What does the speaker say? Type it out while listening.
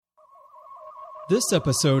This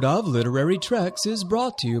episode of Literary Treks is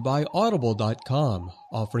brought to you by Audible.com,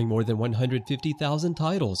 offering more than 150,000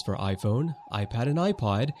 titles for iPhone, iPad and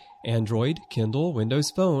iPod, Android, Kindle,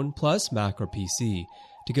 Windows Phone, plus Mac or PC.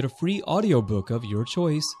 To get a free audiobook of your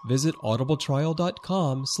choice, visit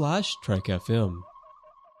audibletrial.com/TrekFM.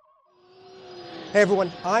 Hey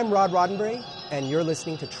everyone, I'm Rod Roddenberry, and you're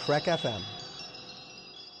listening to Trek FM.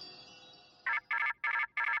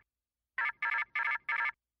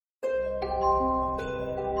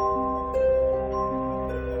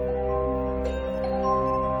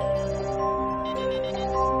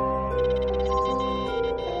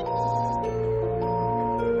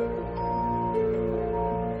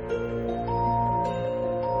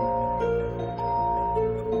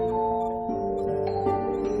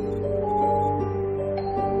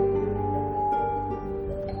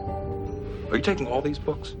 Are you taking all these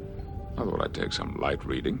books? I thought I'd take some light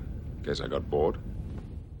reading, in case I got bored.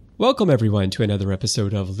 Welcome everyone to another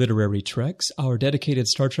episode of Literary Treks, our dedicated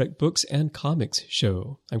Star Trek books and comics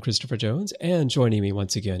show. I'm Christopher Jones, and joining me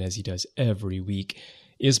once again, as he does every week,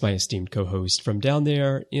 is my esteemed co-host from down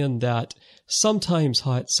there in that sometimes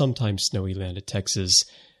hot, sometimes snowy land of Texas.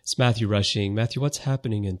 It's Matthew Rushing. Matthew, what's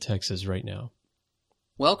happening in Texas right now?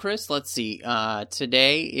 Well, Chris, let's see.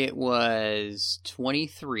 Today it was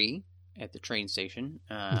 23 at the train station,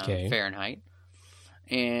 Fahrenheit.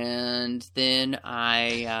 And then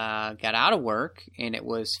I got out of work, and it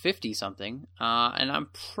was 50-something. And I'm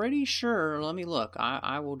pretty sure, let me look.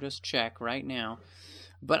 I will just check right now.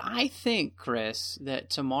 But I think, Chris,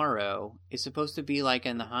 that tomorrow is supposed to be like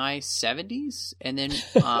in the high 70s. And then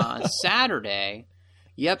Saturday,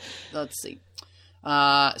 let's see.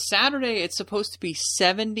 Saturday, it's supposed to be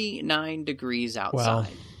 79 degrees outside. Wow.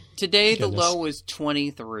 Today, the low was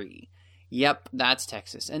 23. Yep, that's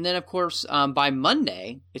Texas. And then, of course, by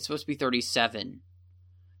Monday, it's supposed to be 37.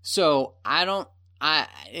 So,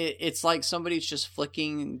 it's like somebody's just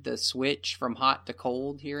flicking the switch from hot to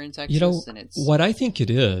cold here in Texas. You know, and it's... what I think it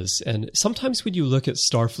is, and sometimes when you look at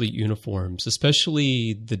Starfleet uniforms,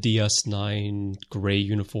 especially the DS9 gray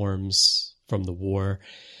uniforms from the war,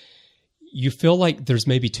 you feel like there's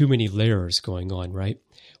maybe too many layers going on, right?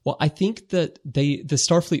 Well, I think that the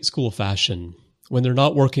Starfleet School of Fashion, when they're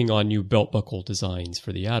not working on new belt buckle designs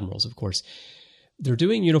for the admirals, of course, they're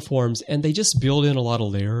doing uniforms and they just build in a lot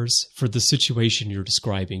of layers for the situation you're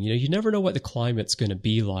describing. You know, you never know what the climate's going to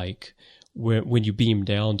be like when you beam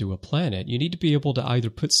down to a planet. You need to be able to either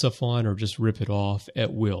put stuff on or just rip it off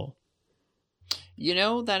at will. You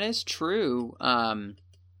know, that is true. The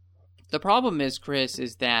problem is, Chris,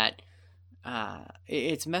 is that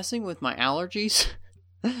it's messing with my allergies.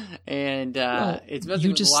 And it's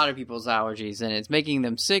messing with a lot of people's allergies, and it's making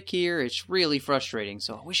them sick here. It's really frustrating,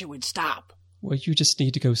 so I wish it would stop. Well, you just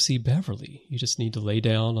need to go see Beverly. You just need to lay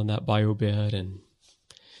down on that bio bed and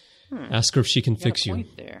ask her if she can fix you.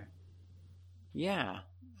 There. Yeah,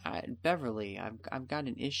 Beverly, I've got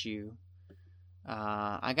an issue.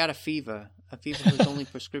 I got a fever. A fever whose only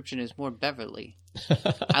prescription is more Beverly.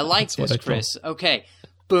 I like this, Chris. Okay,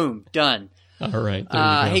 boom, done. All right.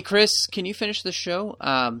 Hey, Chris, can you finish the show?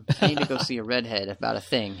 I need to go see a redhead about a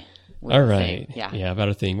thing. All right. Yeah, about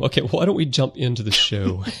a thing. Okay, why don't we jump into the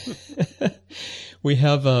show? We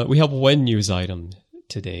have one news item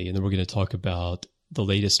today, and then we're going to talk about the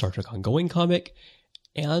latest Star Trek Ongoing comic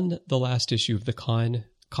and the last issue of the Con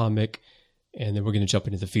comic, and then we're going to jump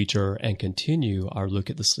into the feature and continue our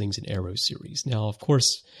look at the Slings and Arrows series. Now, of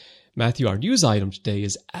course, Matthew, our news item today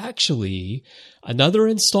is actually another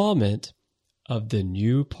installment of the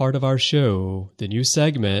new part of our show, the new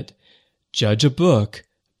segment, Judge a Book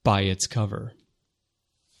by Its Cover.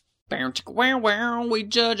 We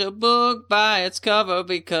judge a book by its cover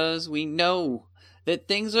because we know that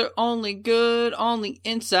things are only good on the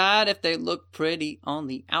inside if they look pretty on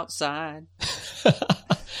the outside.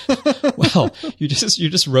 Wow, you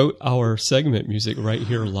just wrote our segment music right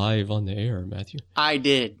here live on the air, Matthew. I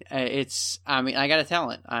did. I got a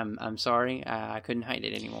talent. I'm sorry. I couldn't hide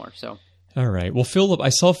it anymore, so... All right. Well, I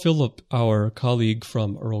saw Philip, our colleague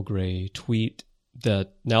from Earl Grey, tweet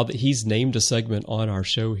that now that he's named a segment on our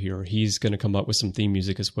show here, he's going to come up with some theme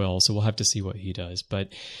music as well. So we'll have to see what he does.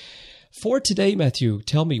 But for today, Matthew,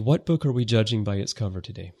 tell me, what book are we judging by its cover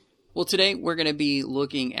today? Well, today we're going to be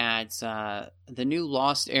looking at the new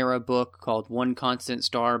Lost Era book called One Constant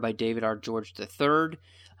Star by David R. George III.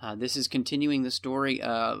 This is continuing the story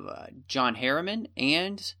of John Harriman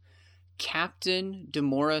and Captain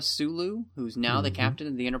Demora Sulu, who's now the captain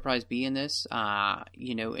of the Enterprise B in this,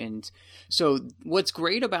 and so what's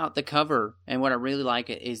great about the cover and what I really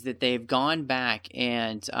like it is that they've gone back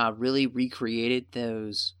and really recreated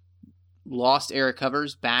those Lost Era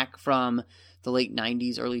covers back from the late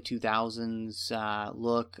 90s, early 2000s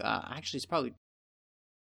look. Actually, it's probably...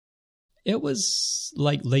 It was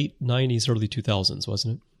like late 90s, early 2000s,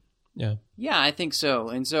 wasn't it? Yeah. Yeah, I think so.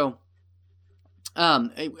 And so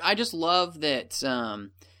I just love that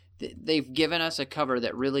they've given us a cover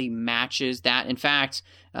that really matches that. In fact,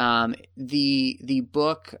 the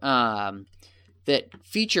book that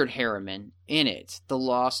featured Harriman in it, The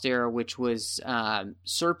Lost Era, which was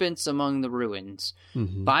Serpents Among the Ruins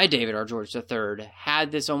by David R. George III,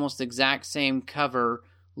 had this almost exact same cover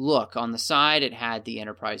look. On the side, it had the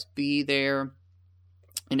Enterprise B there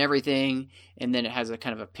and everything, and then it has a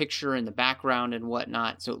kind of a picture in the background and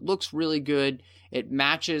whatnot. So it looks really good. It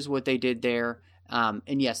matches what they did there.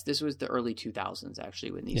 And yes, this was the early 2000s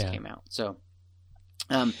actually when these came out. So,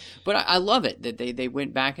 but I love it that they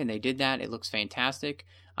went back and they did that. It looks fantastic,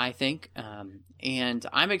 I think. And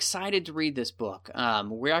I'm excited to read this book.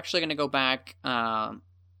 We're actually going to go back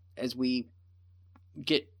as we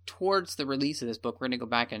get towards the release of this book. We're going to go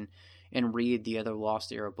back and read the other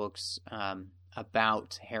Lost Era books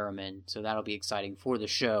about Harriman. So that'll be exciting for the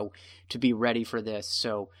show to be ready for this.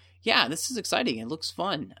 So yeah, this is exciting. It looks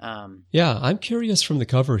fun. Yeah, I'm curious from the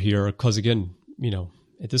cover here, because again,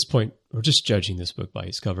 at this point, we're just judging this book by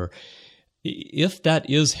its cover. If that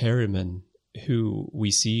is Harriman who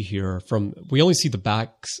we see here, we only see the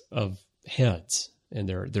backs of heads, and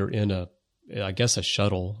they're in a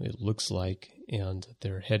shuttle, it looks like, and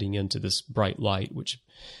they're heading into this bright light, which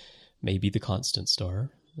may be the constant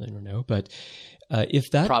star. I don't know. But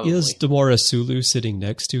if that Probably is Demora Sulu sitting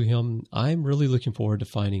next to him, I'm really looking forward to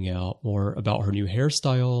finding out more about her new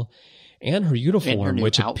hairstyle and her uniform,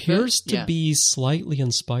 which outfit appears to be slightly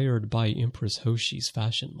inspired by Empress Hoshi's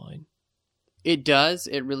fashion line. It does.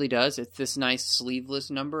 It really does. It's this nice sleeveless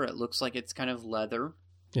number. It looks like it's kind of leather.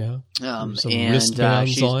 Yeah. Some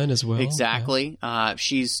wristbands on as well. Exactly. Yeah.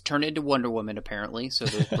 She's turned into Wonder Woman, apparently. So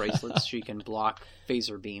those bracelets, she can block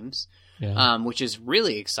phaser beams, which is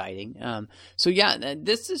really exciting.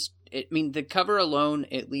 This is, the cover alone,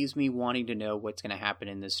 it leaves me wanting to know what's going to happen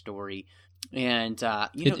in this story. And,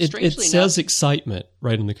 strangely it says excitement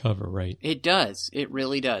right on the cover, right? It does. It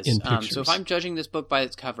really does. In pictures. So if I'm judging this book by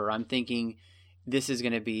its cover, I'm thinking this is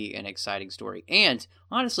going to be an exciting story. And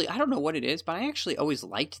honestly, I don't know what it is, but I actually always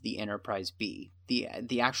liked the Enterprise B.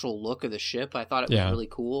 The actual look of the ship, I thought it was really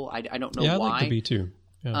cool. I don't know why. I like the B too.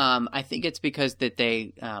 Yeah. I think it's because that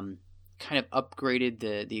they kind of upgraded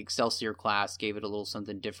the Excelsior class, gave it a little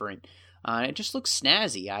something different. It just looks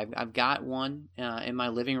snazzy. I've got one in my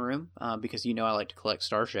living room because I like to collect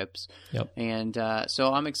starships. Yep. And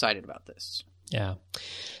so I'm excited about this. Yeah.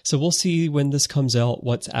 So we'll see when this comes out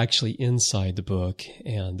what's actually inside the book,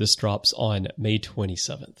 and this drops on May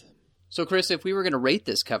 27th. So, Chris, if we were going to rate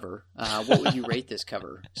this cover, what would you rate this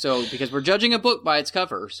cover? So, because we're judging a book by its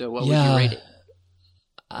cover, so what would you rate it?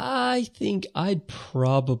 I think I'd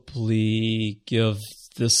probably give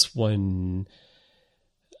this one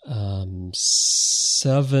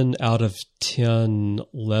 7 out of 10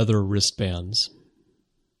 leather wristbands.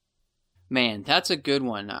 Man, that's a good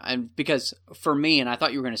one. Because for me, and I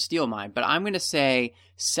thought you were going to steal mine, but I'm going to say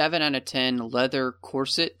 7 out of 10 leather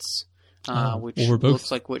corsets, which looks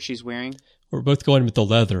like what she's wearing. We're both going with the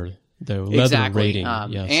leather rating.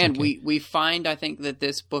 Yes, we find, I think, that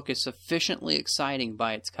this book is sufficiently exciting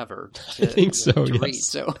by its cover I think so, to yes. read.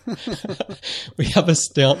 So. We have a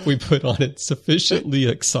stamp we put on it, sufficiently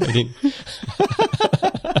exciting.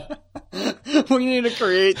 We need to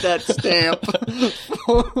create that stamp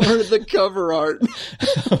for the cover art.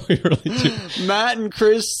 We really do. Matt and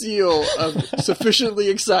Chris seal of sufficiently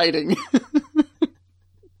exciting.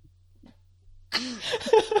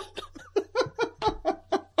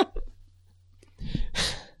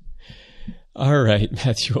 All right,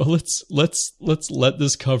 Matthew. Well, let's let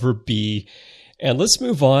this cover be, and let's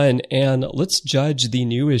move on and let's judge the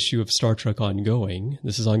new issue of Star Trek Ongoing.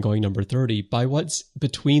 This is Ongoing number 30 by what's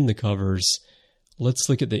between the covers. Let's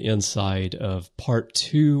look at the inside of part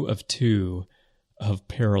 2 of 2 of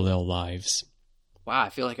Parallel Lives. Wow, I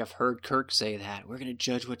feel like I've heard Kirk say that. We're going to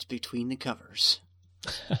judge what's between the covers.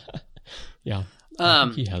 Yeah, I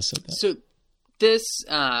think he has said that. So this,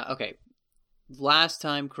 okay. Last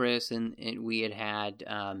time, Chris, and we had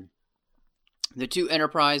the two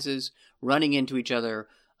Enterprises running into each other,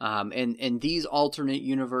 and these alternate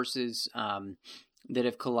universes that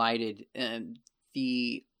have collided,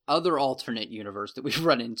 the other alternate universe that we've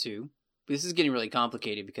run into. This is getting really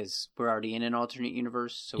complicated because we're already in an alternate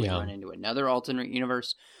universe, so we run into another alternate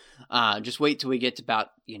universe. Just wait till we get to about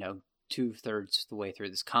 2/3 the way through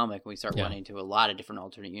this comic, and we start running into a lot of different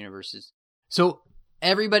alternate universes. So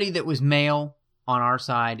everybody that was male on our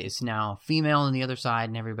side is now female on the other side,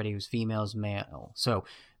 and everybody who's female is male. So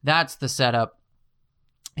that's the setup.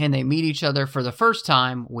 And they meet each other for the first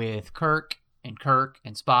time with Kirk and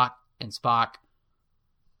Spock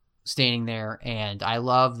standing there. And I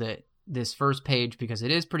love that this first page, because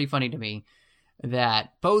it is pretty funny to me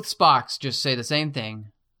that both Spocks just say the same thing.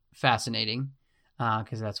 Fascinating,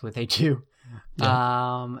 because that's what they do.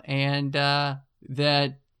 Yeah.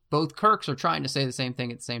 That both Kirks are trying to say the same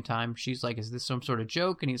thing at the same time. She's like, is this some sort of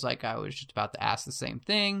joke? And he's like, I was just about to ask the same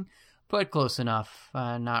thing, but close enough.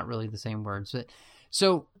 Not really the same words. But,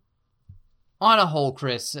 so, on a whole,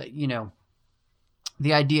 Chris,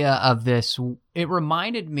 the idea of this, it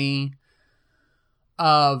reminded me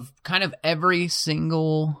of kind of every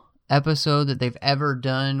single episode that they've ever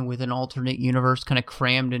done with an alternate universe, kind of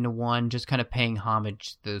crammed into one, just kind of paying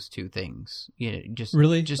homage to those two things.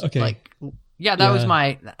 Okay.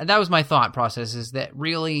 That was my thought process, is that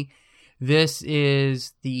really this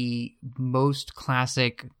is the most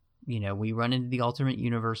classic, we run into the alternate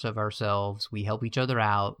universe of ourselves, we help each other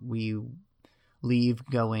out, we leave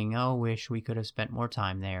going, oh, wish we could have spent more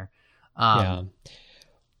time there. Well,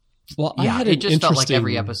 it just felt like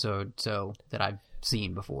every episode that I've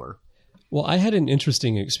seen before. Well, I had an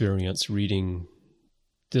interesting experience reading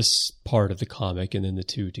this part of the comic and then the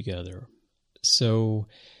two together. So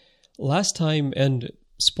last time, and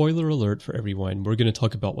spoiler alert for everyone, we're going to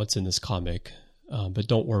talk about what's in this comic, but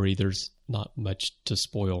don't worry, there's not much to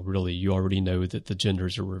spoil, really. You already know that the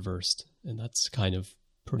genders are reversed, and that's kind of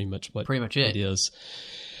pretty much it is.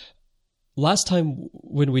 Last time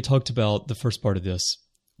when we talked about the first part of this,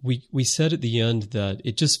 we said at the end that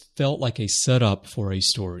it just felt like a setup for a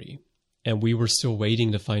story, and we were still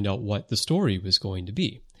waiting to find out what the story was going to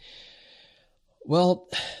be. Well,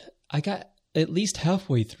 I got at least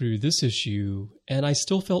halfway through this issue, and I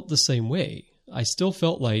still felt the same way. I still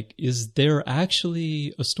felt like, is there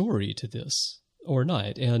actually a story to this or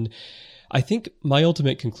not? And I think my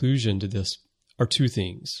ultimate conclusion to this are two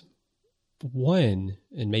things. One,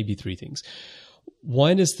 and maybe three things.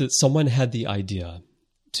 One is that someone had the idea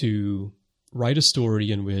to write a story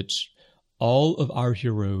in which all of our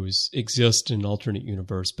heroes exist in an alternate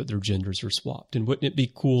universe, but their genders are swapped. And wouldn't it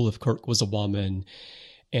be cool if Kirk was a woman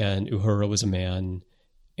and Uhura was a man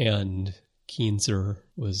and Keenzer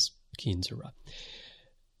was Keenzera?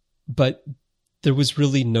 But there was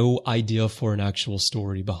really no idea for an actual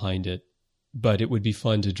story behind it, but it would be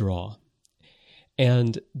fun to draw.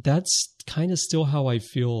 And that's kind of still how I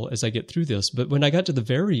feel as I get through this. But when I got to the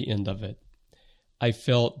very end of it, I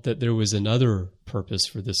felt that there was another purpose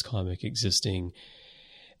for this comic existing.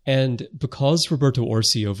 And because Roberto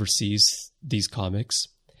Orci oversees these comics,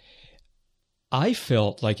 I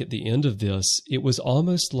felt like at the end of this, it was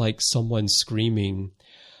almost like someone screaming,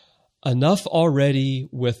 enough already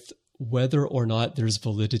with whether or not there's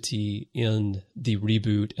validity in the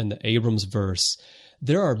reboot and the Abrams verse.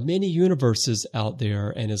 There are many universes out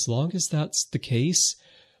there, and as long as that's the case,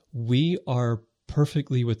 we are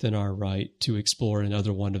perfectly within our right to explore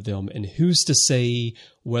another one of them, and who's to say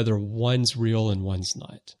whether one's real and one's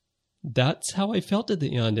not? That's how I felt at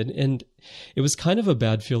the end, and it was kind of a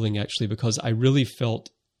bad feeling, actually, because I really felt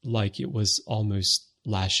like it was almost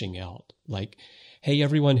lashing out. Like, hey,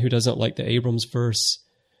 everyone who doesn't like the Abrams verse,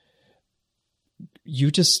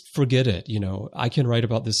 you just forget it. I can write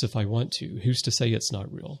about this if I want to. Who's to say it's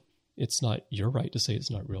not real? It's not your right to say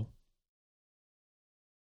it's not real.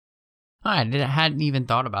 I hadn't even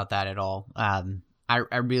thought about that at all.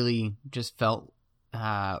 I really just felt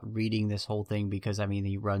reading this whole thing because,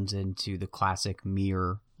 he runs into the classic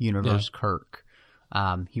mirror universe Kirk.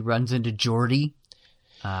 He runs into Geordi,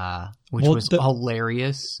 which was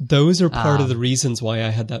hilarious. Those are part of the reasons why I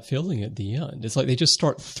had that feeling at the end. It's like they just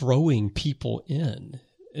start throwing people in.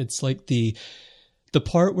 It's like the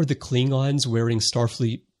part where the Klingons wearing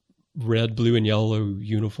Starfleet red, blue, and yellow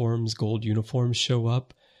uniforms, gold uniforms show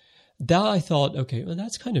up. That I thought, okay, well,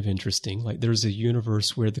 that's kind of interesting. Like there's a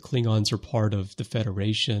universe where the Klingons are part of the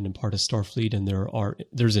Federation and part of Starfleet, and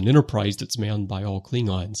there's an Enterprise that's manned by all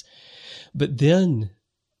Klingons. But then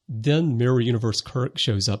Mirror Universe Kirk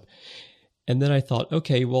shows up, and then I thought,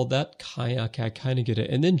 okay, well, I kind of get it.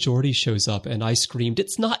 And then Geordi shows up, and I screamed,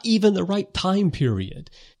 "It's not even the right time period."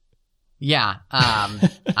 Yeah,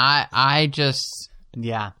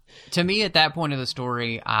 Yeah. To me, at that point of the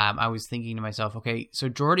story, I was thinking to myself, okay, so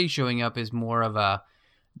Geordi showing up is more of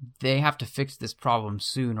they have to fix this problem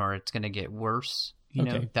soon or it's going to get worse.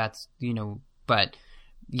 But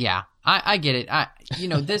yeah, I get it.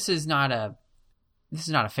 This is not a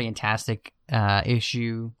fantastic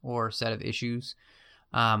issue or set of issues.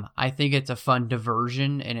 I think it's a fun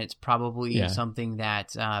diversion, and it's probably something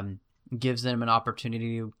that gives them an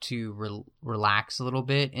opportunity to relax a little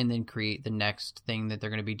bit and then create the next thing that they're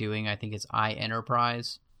going to be doing. I think it's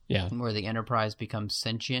Enterprise. Yeah. Where the Enterprise becomes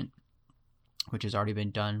sentient, which has already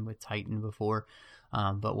been done with Titan before.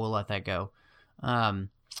 But we'll let that go.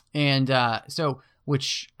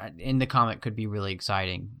 Which in the comic could be really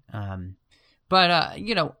exciting. I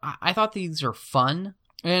thought these are fun.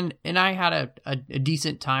 And I had a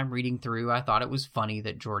decent time reading through. I thought it was funny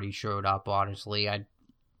that Geordi showed up, honestly. I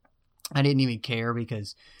didn't even care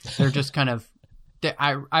because they're just kind of...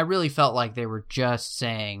 I really felt like they were just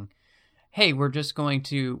saying, hey, we're just going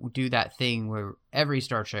to do that thing where every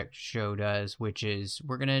Star Trek show does, which is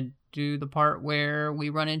we're going to do the part where we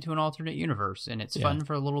run into an alternate universe. And it's fun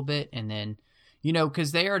for a little bit. And then,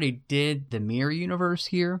 because they already did the mirror universe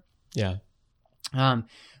here. Yeah.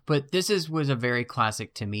 But this was a very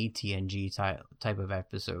classic, to me, TNG type of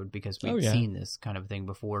episode because we've seen this kind of thing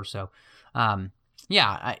before. So,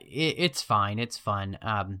 it's fine. It's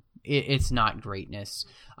fun. It's not greatness.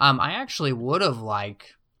 I actually would have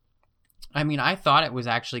I thought it was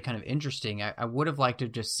actually kind of interesting. I would have liked to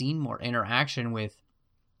have just seen more interaction with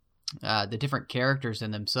the different characters in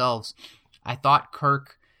themselves. I thought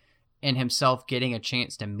Kirk and himself getting a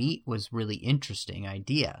chance to meet was really interesting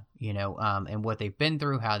idea, and what they've been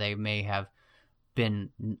through, how they may have been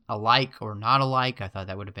alike or not alike. I thought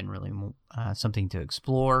that would have been really something to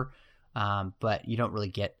explore, but you don't really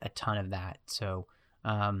get a ton of that. So,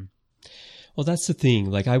 well, that's the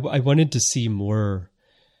thing. I wanted to see more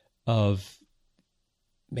of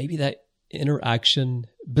maybe that interaction,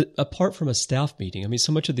 but apart from a staff meeting.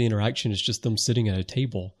 So much of the interaction is just them sitting at a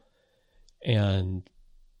table and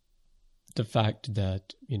the fact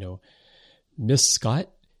that, Miss Scott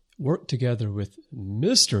worked together with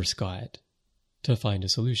Mr. Scott to find a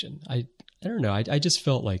solution. I don't know. I just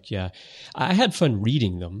felt like, I had fun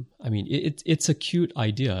reading them. It's a cute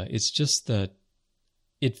idea. It's just that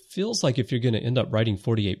it feels like if you're going to end up writing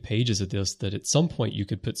 48 pages of this, that at some point you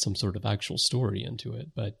could put some sort of actual story into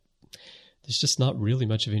it, but there's just not really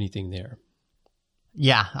much of anything there.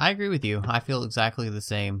 Yeah, I agree with you. I feel exactly the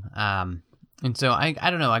same. And so I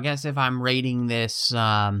don't know. I guess if I'm rating this,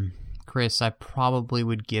 Chris, I probably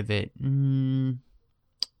would give it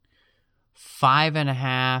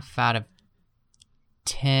 5.5 out of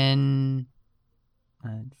 10.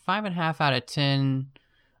 5.5 out of 10.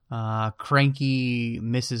 Cranky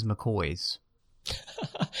Mrs. McCoys.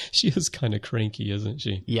 She is kind of cranky, isn't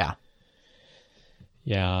she? Yeah.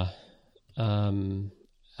 Yeah.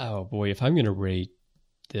 Oh boy, if I'm going to rate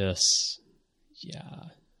this,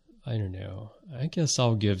 I don't know. I guess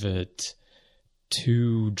I'll give it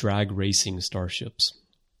 2 drag racing starships.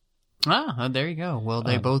 There you go. Well,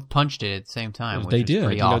 they both punched it at the same time, which they is did.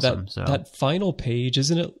 pretty awesome. That final page,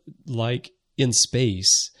 isn't it like in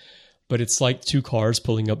space, but it's like 2 cars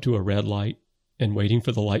pulling up to a red light and waiting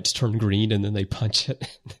for the light to turn green, and then they punch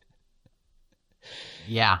it.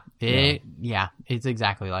 It's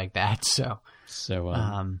exactly like that. So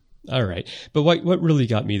all right. But what really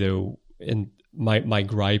got me though, and my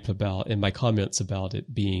gripe about and my comments about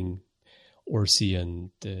it being Orsi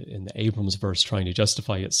and in the Abrams verse trying to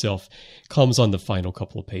justify itself comes on the final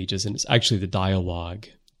couple of pages, and it's actually the dialogue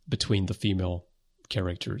between the female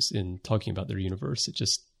characters in talking about their universe. It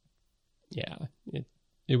just,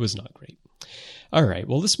 it was not great. All right,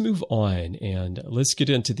 well, let's move on and let's get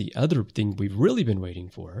into the other thing we've really been waiting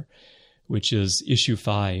for, which is issue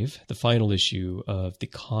 5, the final issue of the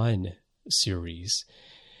Khan series.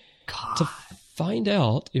 God. To find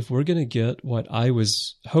out if we're going to get what I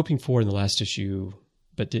was hoping for in the last issue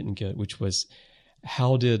but didn't get, which was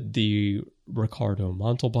how did the Ricardo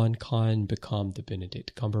Montalban Khan become the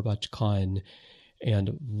Benedict Cumberbatch Khan,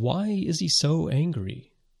 and why is he so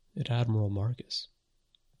angry at Admiral Marcus?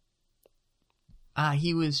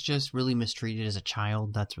 He was just really mistreated as a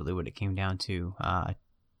child. That's really what it came down to.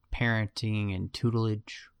 Parenting and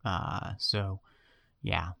tutelage.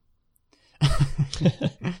 Yeah.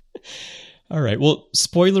 All right. Well,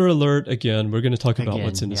 spoiler alert again. We're going to talk about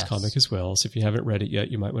what's in this comic as well. So if you haven't read it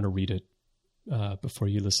yet, you might want to read it before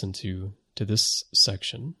you listen to this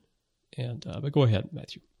section. And but go ahead,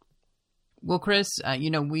 Matthew. Well, Chris,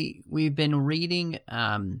 we've been reading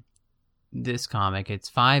this comic. It's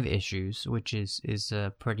 5 issues, which is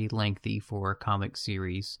pretty lengthy for a comic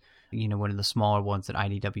series. One of the smaller ones that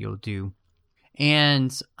IDW will do.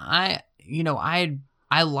 And I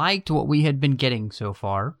liked what we had been getting so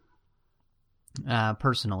far.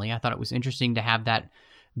 Personally, I thought it was interesting to have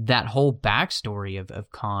that whole backstory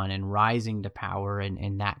of Khan and rising to power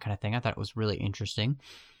and that kind of thing. I thought it was really interesting.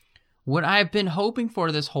 What I've been hoping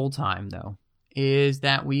for this whole time, though, is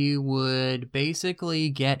that we would basically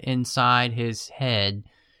get inside his head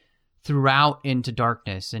throughout Into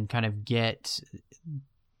Darkness and kind of get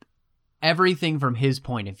everything from his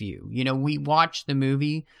point of view. You know, we watched the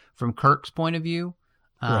movie from Kirk's point of view.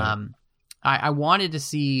 Right. I wanted to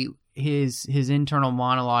see his internal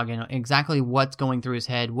monologue and exactly what's going through his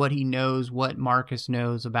head, what he knows, what Marcus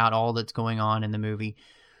knows about all that's going on in the movie.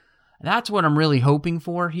 That's what I'm really hoping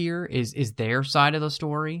for here is their side of the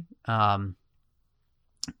story. And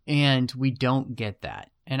we don't get that.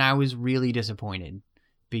 And I was really disappointed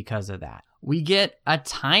because of that. We get a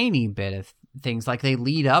tiny bit of things, like they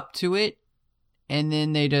lead up to it, and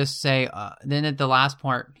then they just say, then at the last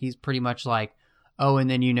part, he's pretty much like, oh, and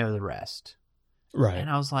then you know the rest. Right. And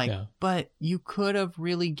I was like, but you could have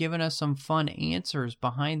really given us some fun answers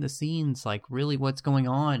behind the scenes, like really what's going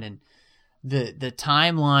on and the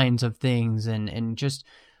timelines of things and just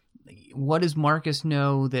what does Marcus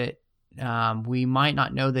know that we might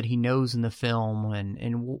not know that he knows in the film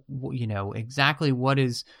and you know, exactly what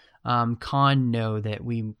does Khan know that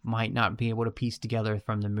we might not be able to piece together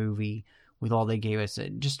from the movie with all they gave us.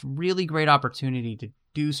 Just really great opportunity to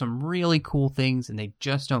do some really cool things, and they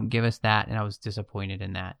just don't give us that, and I was disappointed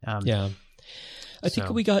in that. I think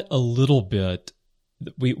we got a little bit.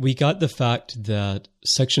 We got the fact that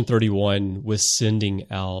Section 31 was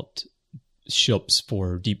sending out ships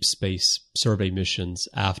for deep space survey missions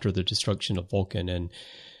after the destruction of Vulcan,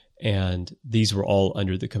 and these were all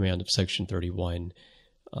under the command of Section 31,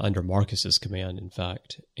 under Marcus's command, in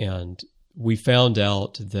fact. And we found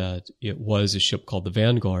out that it was a ship called the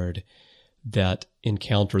Vanguard that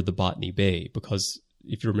encountered the Botany Bay, because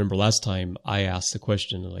if you remember last time, I asked the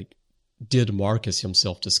question, like, did Marcus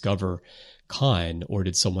himself discover Khan, or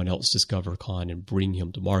did someone else discover Khan and bring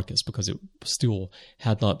him to Marcus? Because it still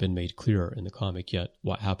had not been made clear in the comic yet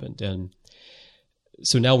what happened. And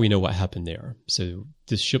so now we know what happened there. So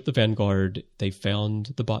this ship, the Vanguard, they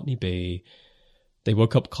found the Botany Bay. They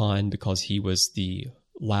woke up Khan because he was the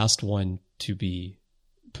last one to be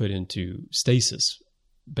put into stasis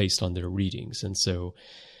based on their readings. And so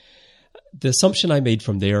the assumption I made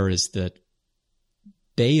from there is that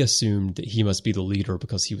they assumed that he must be the leader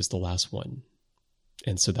because he was the last one.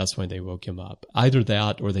 And so that's why they woke him up. Either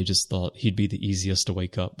that, or they just thought he'd be the easiest to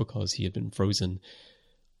wake up because he had been frozen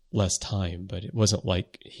less time. But it wasn't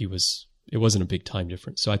like it wasn't a big time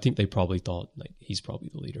difference. So I think they probably thought, like, he's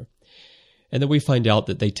probably the leader. And then we find out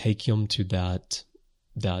that they take him to that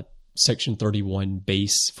Section 31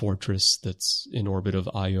 base fortress that's in orbit of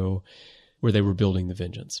Io, where they were building the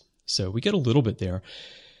Vengeance. So we get a little bit there.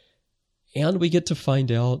 And we get to find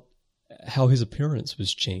out how his appearance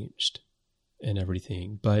was changed and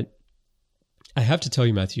everything. But I have to tell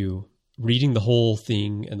you, Matthew, reading the whole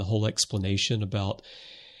thing and the whole explanation about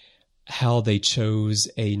how they chose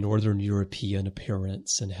a Northern European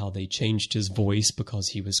appearance and how they changed his voice because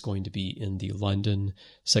he was going to be in the London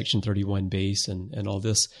Section 31 base and all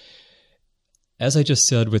this. As I just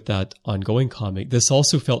said with that ongoing comic, this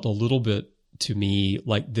also felt a little bit to me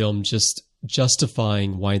like them just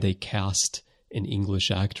justifying why they cast an English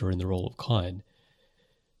actor in the role of Khan.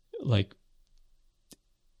 Like,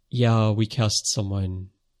 yeah, we cast someone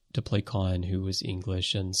to play Khan who was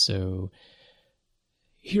English, and so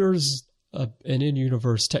here's an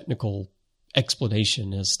in-universe technical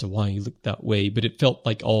explanation as to why he looked that way, but it felt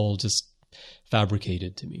like all just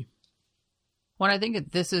fabricated to me. Well, I think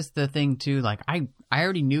that this is the thing too. Like, I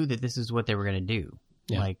already knew that this is what they were going to do.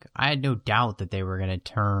 Yeah. Like, I had no doubt that they were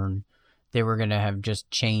going to have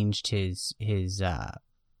just changed his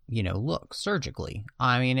look surgically.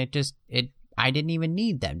 I mean, I didn't even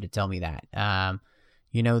need them to tell me that.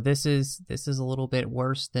 This is a little bit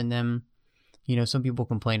worse than them. You know, some people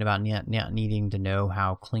complain about not needing to know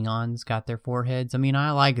how Klingons got their foreheads. I mean,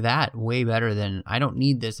 I like that way better than, I don't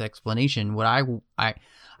need this explanation. What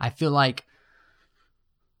I feel like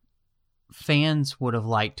fans would have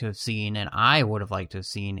liked to have seen, and I would have liked to have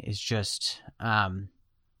seen, is just,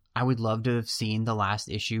 I would love to have seen the last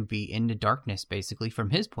issue be Into Darkness, basically,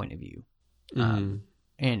 from his point of view.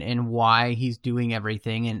 And why he's doing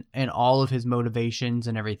everything and all of his motivations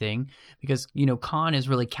and everything. Because, you know, Khan is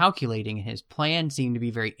really calculating, and his plan seemed to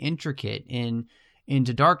be very intricate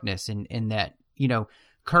Into Darkness. And that, you know,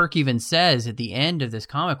 Kirk even says at the end of this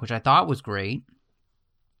comic, which I thought was great,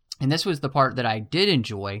 and this was the part that I did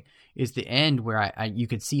enjoy, is the end where you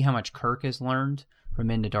could see how much Kirk has learned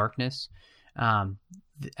from Into Darkness, and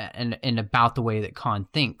about the way that Khan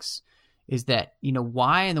thinks. Is that, you know,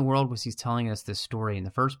 why in the world was he telling us this story in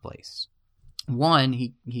the first place? One,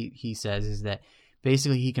 he says, is that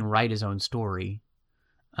basically he can write his own story,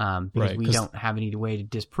 because we don't have any way to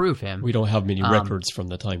disprove him. We don't have many records from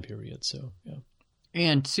the time period, so yeah.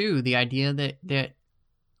 And two, the idea that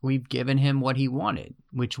we've given him what he wanted,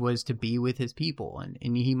 which was to be with his people.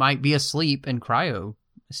 And he might be asleep in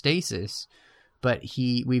cryostasis, but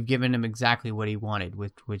we've given him exactly what he wanted,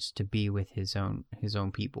 which was to be with his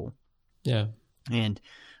own people. Yeah. And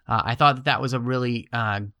I thought that was a really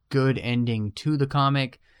good ending to the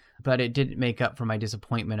comic, but it didn't make up for my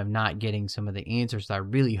disappointment of not getting some of the answers that I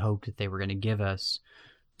really hoped that they were going to give us.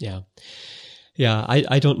 Yeah. Yeah,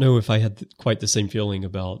 I don't know if I had quite the same feeling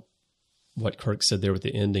about what Kirk said there with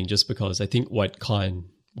the ending, just because I think what Khan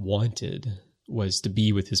wanted was to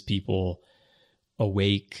be with his people,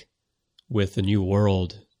 awake with a new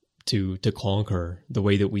world to conquer, the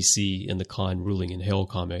way that we see in the Khan ruling in Hell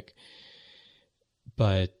comic.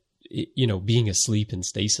 But, being asleep in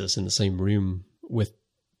stasis in the same room with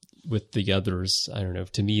the others, I don't know,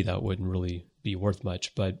 to me that wouldn't really be worth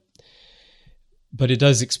much. But it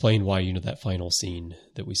does explain why, that final scene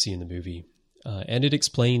that we see in the movie. And it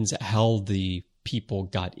explains how the people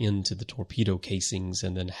got into the torpedo casings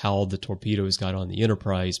and then how the torpedoes got on the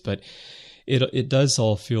Enterprise. But it does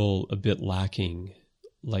all feel a bit lacking.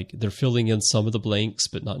 Like they're filling in some of the blanks,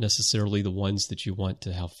 but not necessarily the ones that you want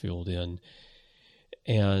to have filled in.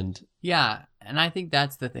 And yeah, and I think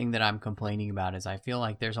that's the thing that I'm complaining about is I feel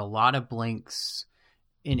like there's a lot of blanks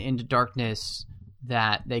in Into Darkness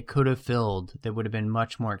that they could have filled that would have been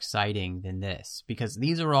much more exciting than this, because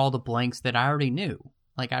these are all the blanks that I already knew.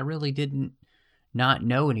 Like I really didn't not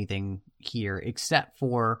know anything here except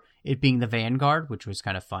for it being the Vanguard, which was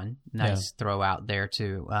kind of fun. Nice throw out there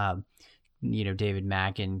to David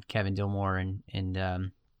Mack and Kevin Dillmore and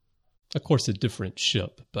of course a different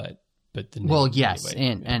ship, but the name, well, yes,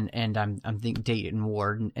 anyway. and I'm thinking Dayton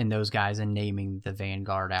Ward and those guys and naming the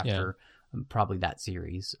Vanguard after probably that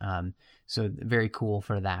series. So very cool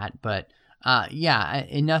for that. But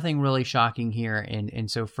and nothing really shocking here.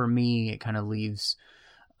 And so for me, it kind of leaves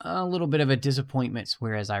a little bit of a disappointment,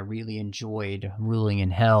 whereas I really enjoyed Ruling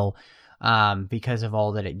in Hell because of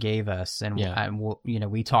all that it gave us. And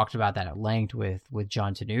we talked about that at length with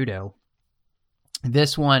John Tenuto.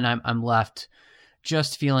 This one, I'm left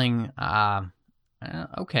just feeling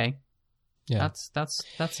okay. Yeah,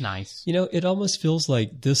 that's nice. It almost feels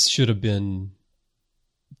like this could have been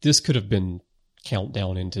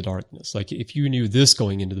Countdown into Darkness. Like if you knew this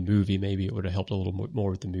going into the movie, maybe it would have helped a little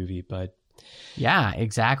more with the movie. But yeah,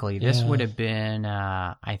 exactly. This would have been,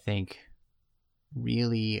 I think,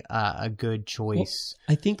 really a good choice.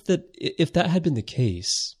 Well, I think that if that had been the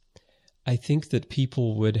case, I think that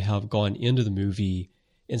people would have gone into the movie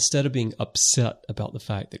instead of being upset about the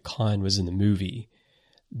fact that Khan was in the movie.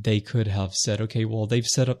 They could have said, okay, well, they've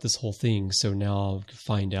set up this whole thing, so now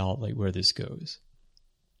find out like where this goes.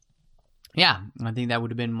 Yeah, I think that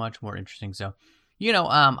would have been much more interesting. So,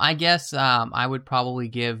 I guess I would probably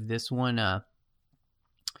give this one I'd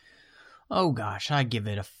give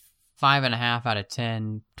it a 5.5 out of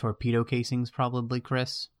 10 torpedo casings, probably,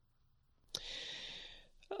 Chris.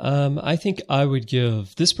 I think I would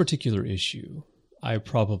give this particular issue, I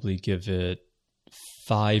probably give it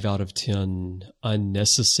 5 out of 10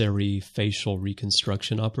 unnecessary facial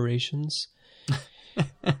reconstruction operations.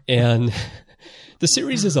 And the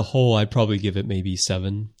series as a whole, I'd probably give it maybe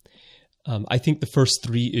 7. I think the first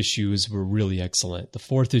 3 issues were really excellent. The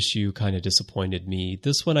 4th issue kind of disappointed me.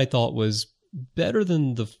 This one I thought was better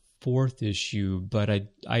than the 4th issue, but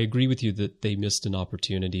I agree with you that they missed an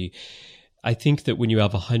opportunity. I think that when you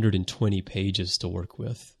have 120 pages to work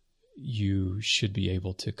with, you should be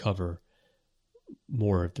able to cover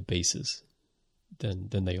more of the bases than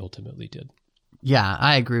they ultimately did. Yeah,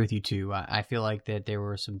 I agree with you too. I feel like that there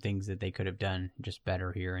were some things that they could have done just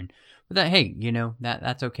better here, but that, hey,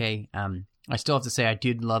 that's okay. I still have to say I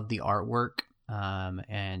did love the artwork,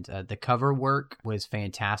 and the cover work was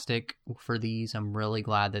fantastic for these. I'm really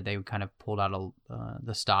glad that they kind of pulled out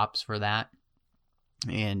the stops for that,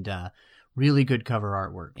 and really good cover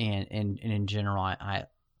artwork. And in general,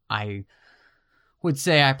 I would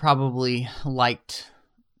say I probably liked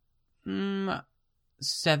 70%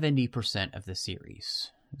 of the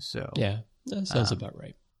series. So yeah, that sounds about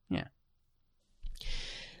right. Yeah.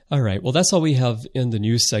 All right. Well, that's all we have in the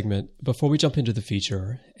news segment. Before we jump into the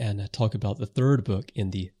feature and talk about the 3rd book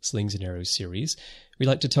in the Slings and Arrows series, we'd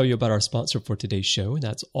like to tell you about our sponsor for today's show, and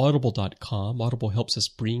that's Audible.com. Audible helps us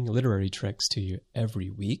bring literary treks to you every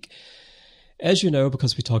week. As you know,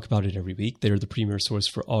 because we talk about it every week, they're the premier source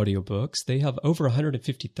for audiobooks. They have over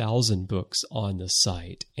 150,000 books on the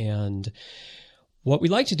site. And what we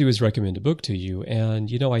like to do is recommend a book to you.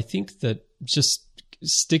 And, I think that just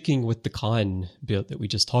sticking with the Khan bit that we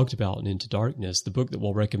just talked about in Into Darkness, the book that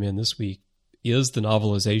we'll recommend this week is the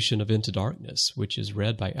novelization of Into Darkness, which is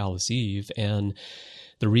read by Alice Eve. And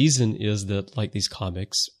the reason is that, like these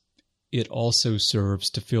comics, it also serves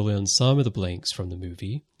to fill in some of the blanks from the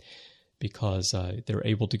movie, because they're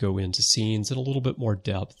able to go into scenes in a little bit more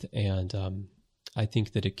depth. And I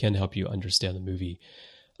think that it can help you understand the movie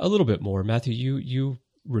a little bit more. Matthew, you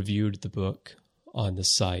reviewed the book on the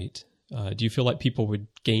site. Do you feel like people would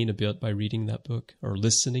gain a bit by reading that book, or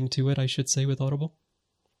listening to it, I should say, with Audible?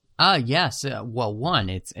 Yes. Well, one,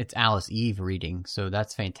 it's Alice Eve reading, so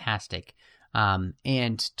that's fantastic.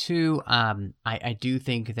 And two, I do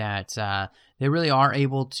think that they really are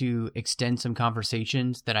able to extend some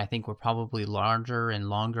conversations that I think were probably larger and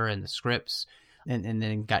longer in the scripts, and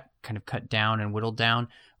then got kind of cut down and whittled down.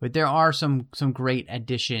 But there are some great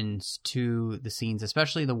additions to the scenes,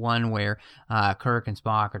 especially the one where Kirk and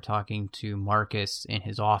Spock are talking to Marcus in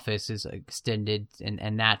his office is extended,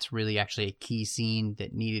 and that's really actually a key scene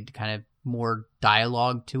that needed kind of more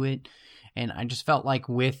dialogue to it. And I just felt like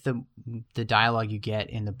with the dialogue you get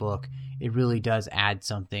in the book, it really does add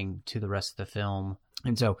something to the rest of the film.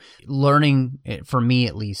 And so learning, for me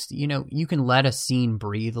at least, you can let a scene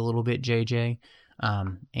breathe a little bit, JJ,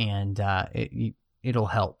 and it'll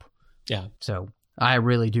help. Yeah. So I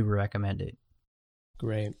really do recommend it.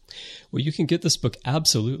 Great. Well, you can get this book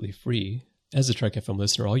absolutely free. As a Trek FM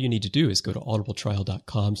listener, all you need to do is go to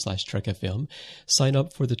audibletrial.com/TrekFM, sign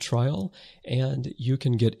up for the trial, and you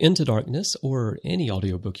can get Into Darkness or any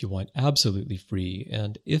audiobook you want absolutely free.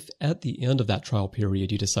 And if at the end of that trial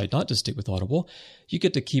period you decide not to stick with Audible, you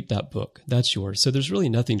get to keep that book. That's yours. So there's really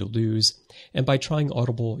nothing to lose. And by trying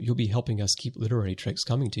Audible, you'll be helping us keep Literary Treks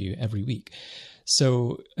coming to you every week.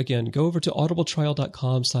 So again, go over to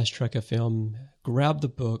audibletrial.com/TrekFM, grab the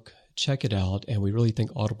book, check it out, and we really thank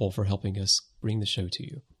Audible for helping us bring the show to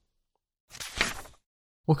you.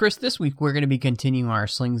 Well, Chris, this week we're going to be continuing our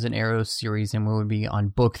Slings and Arrows series, and we will be on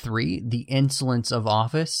Book 3, The Insolence of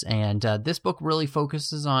Office. And this book really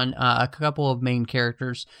focuses on a couple of main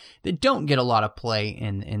characters that don't get a lot of play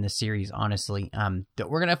in the series, honestly.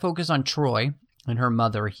 We're going to focus on Troi and her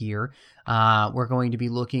mother here. We're going to be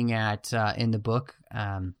looking at, in the book,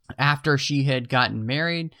 after she had gotten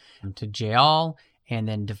married to Jael, and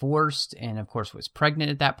then divorced, and of course was pregnant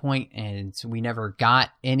at that point, and so we never got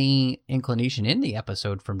any inclination in the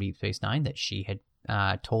episode from Deep Space Nine that she had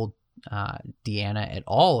told Deanna at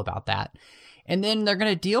all about that. And then they're going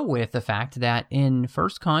to deal with the fact that in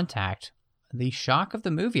First Contact, the shock of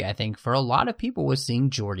the movie, I think, for a lot of people was seeing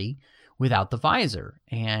Geordi without the visor,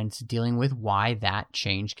 and dealing with why that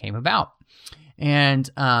change came about. And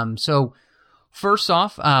so first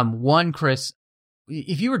off, one, Chris,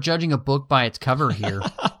 if you were judging a book by its cover here,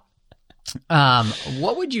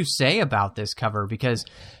 what would you say about this cover? Because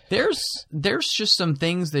there's just some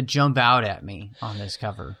things that jump out at me on this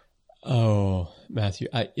cover. Oh, Matthew,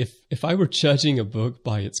 if I were judging a book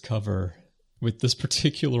by its cover with this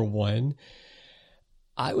particular one,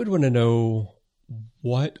 I would want to know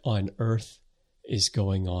what on earth is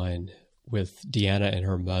going on with Deanna and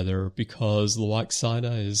her mother, because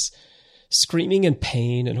Lwaxana is screaming in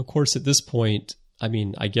pain. And of course, at this point, I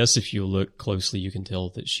mean, I guess if you look closely, you can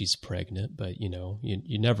tell that she's pregnant, but you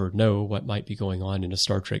never know what might be going on in a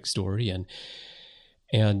Star Trek story. And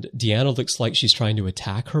Deanna looks like she's trying to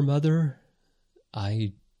attack her mother.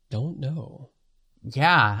 I don't know.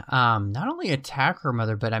 Yeah. Not only attack her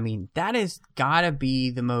mother, but I mean, that has gotta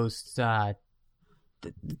be the most,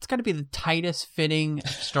 it's got to be the tightest fitting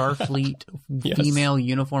Starfleet yes. female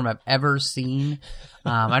uniform I've ever seen.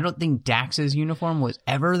 I don't think Dax's uniform was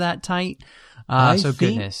ever that tight.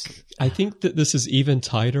 Goodness. I think that this is even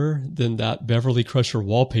tighter than that Beverly Crusher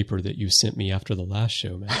wallpaper that you sent me after the last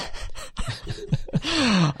show, man.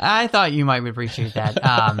 I thought you might appreciate that.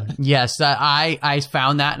 Yes, I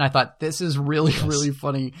found that and I thought this is really, yes. really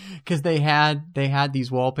funny, because they had these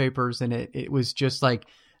wallpapers and it was just like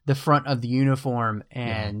the front of the uniform,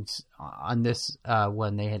 and on this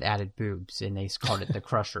one they had added boobs and they called it the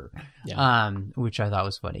Crusher, which I thought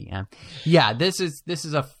was funny. This is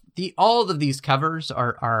all of these covers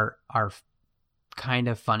are kind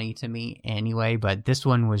of funny to me anyway, but this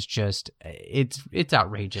one was just it's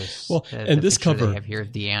outrageous. Well, and this cover they have here of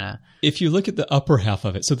Deanna, if you look at the upper half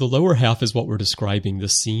of it, so the lower half is what we're describing, the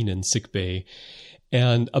scene in sickbay,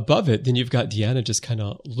 and above it, then you've got Deanna just kind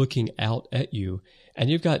of looking out at you. And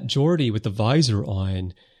you've got Geordi with the visor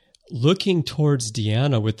on, looking towards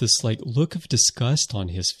Deanna with this like look of disgust on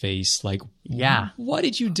his face. Like, what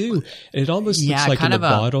did you do? And it almost looks like in the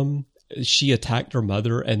bottom, she attacked her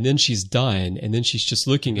mother and then she's done. And then she's just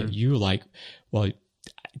looking at you like, well,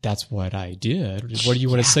 that's what I did. What do you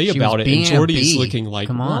want to say about it? And Geordi's looking like,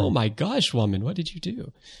 oh my gosh, woman, what did you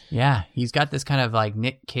do? Yeah, he's got this kind of like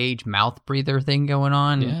Nick Cage mouth breather thing going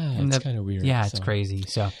on. Yeah, it's kind of weird. Yeah, it's crazy.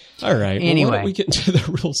 So, all right. Anyway, why don't we get into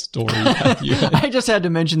the real story? I just had to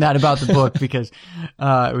mention that about the book because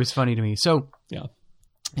it was funny to me. So, yeah.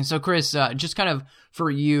 And so, Chris, just kind of for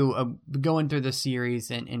you, going through the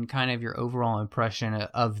series and kind of your overall impression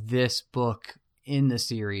of this book in the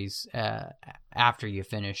series after you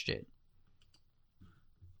finished it.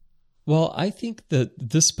 Well, I think that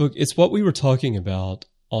this book, it's what we were talking about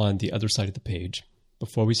on the other side of the page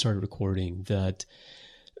before we started recording, that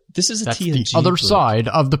this is a TNG the other book. Side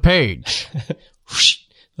of the page.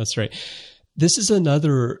 That's right. This is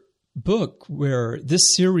another book where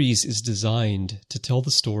this series is designed to tell the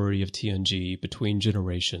story of TNG between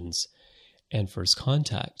generations and First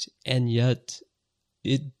Contact, and yet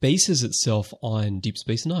it bases itself on Deep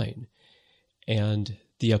Space Nine and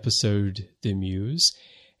the episode The Muse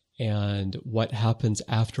and what happens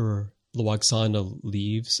after Lwaxana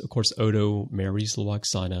leaves. Of course, Odo marries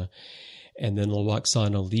Lwaxana, and then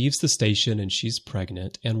Lwaxana leaves the station and she's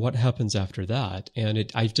pregnant, and what happens after that.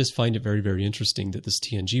 And I just find it very, very interesting that this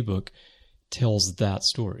TNG book tells that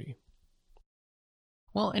story.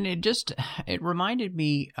 Well, and it reminded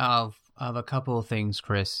me of a couple of things,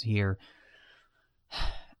 Chris, here.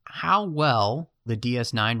 How well the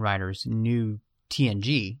DS9 writers knew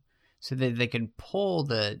TNG so that they could pull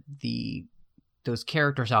those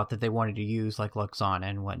characters out that they wanted to use, like Lwaxana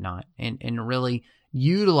and whatnot, and really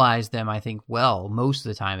utilize them, I think, well most of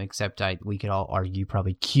the time, except we could all argue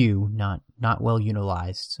probably Q, not well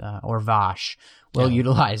utilized, or Vash, well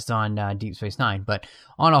utilized on Deep Space Nine. But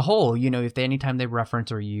on a whole, if anytime they reference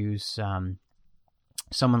or use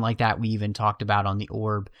someone like that, we even talked about on the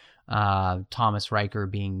Orb, Thomas Riker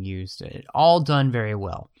being used, all done very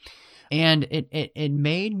well. And it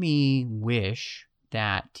made me wish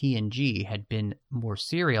that TNG had been more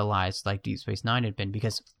serialized like Deep Space Nine had been,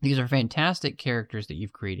 because these are fantastic characters that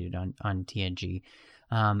you've created on TNG,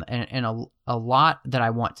 and a lot that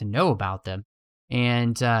I want to know about them.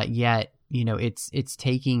 And yet, it's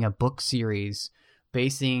taking a book series,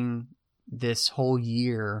 basing this whole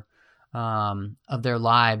year of their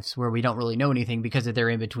lives where we don't really know anything because they're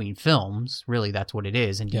in between films. Really, that's what it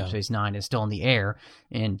is. And Deep Space Nine is still in the air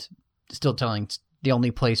and still telling the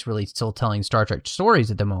only place really still telling Star Trek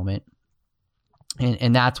stories at the moment.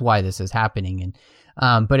 And that's why this is happening.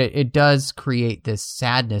 And but it does create this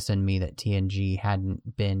sadness in me that TNG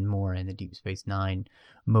hadn't been more in the Deep Space Nine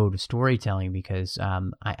mode of storytelling, because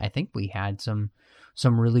I think we had some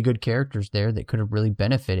really good characters there that could have really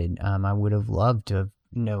benefited. I would have loved to have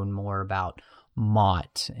known more about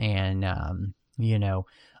Mott and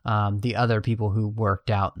the other people who worked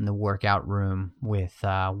out in the workout room with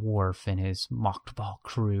Worf and his mockball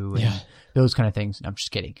crew and those kind of things. I'm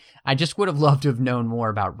just kidding. I just would have loved to have known more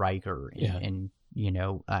about Riker and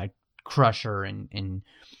Crusher and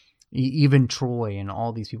even Troi and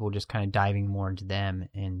all these people, just kind of diving more into them.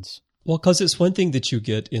 And well, because it's one thing that you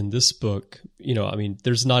get in this book,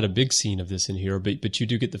 there's not a big scene of this in here, but you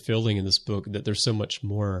do get the feeling in this book that there's so much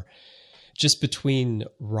more just between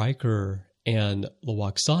Riker and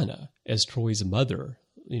Lwaxana as Troy's mother.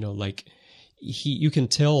 You can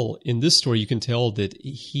tell in this story, you can tell that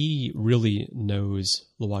he really knows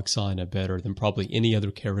Lwaxana better than probably any other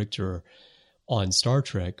character on Star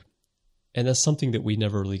Trek. And that's something that we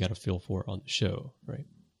never really got a feel for on the show, right?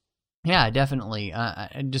 Yeah, definitely.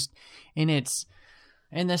 And it's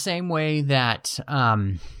in the same way that,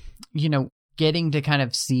 getting to kind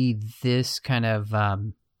of see this kind of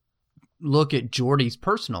look at Geordi's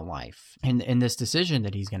personal life and this decision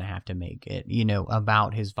that he's going to have to make,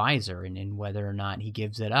 about his visor and whether or not he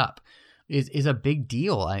gives it up is a big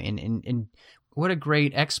deal. And what a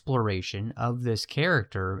great exploration of this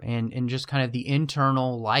character and just kind of the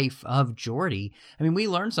internal life of Geordi. I mean, we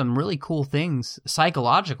learned some really cool things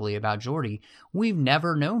psychologically about Geordi we've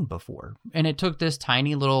never known before. And it took this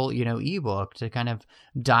tiny little, ebook to kind of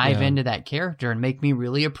dive into that character and make me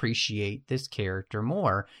really appreciate this character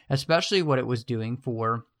more, especially what it was doing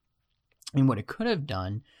for and what it could have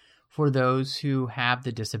done for those who have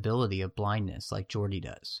the disability of blindness like Geordi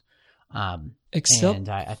does. And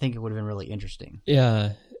I think it would have been really interesting.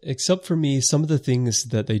 Yeah, except for me, some of the things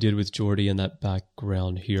that they did with Geordi in that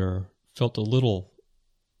background here felt a little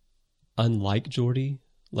unlike Geordi.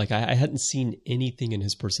 Like I hadn't seen anything in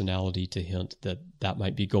his personality to hint that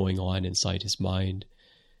might be going on inside his mind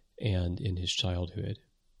and in his childhood.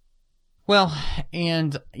 Well,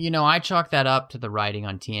 and, I chalk that up to the writing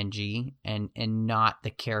on TNG and not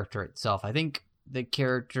the character itself. I think the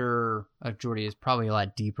character of Geordi is probably a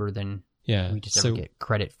lot deeper than we just never get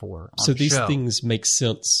credit for on So the these show. things make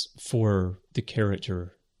sense for the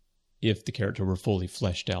character if the character were fully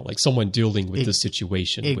fleshed out. Like someone dealing with the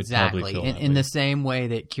situation would probably feel that in way. the same way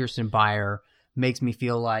that Kirsten Beyer makes me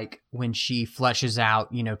feel like when she fleshes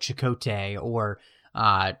out, Chakotay or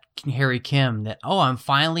Harry Kim, that, I'm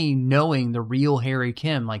finally knowing the real Harry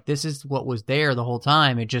Kim. Like, this is what was there the whole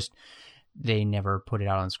time. They never put it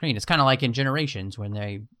out on screen. It's kind of like in Generations when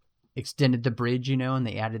they extended the bridge, and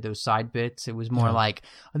they added those side bits. It was more like,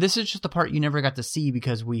 this is just the part you never got to see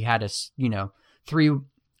because we had a,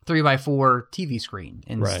 3x4 TV screen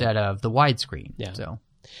instead of the widescreen. Yeah. So,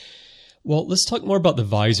 well, let's talk more about the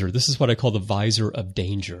visor. This is what I call the visor of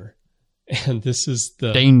danger. And this is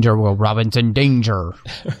the... Danger, Will Robinson, danger.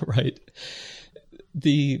 Right.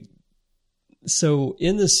 So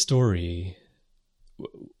in this story,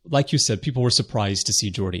 like you said, people were surprised to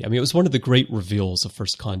see Geordi. I mean, it was one of the great reveals of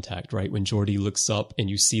First Contact, right? When Geordi looks up and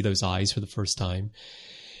you see those eyes for the first time.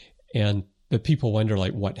 But people wonder,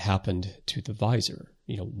 like, what happened to the visor?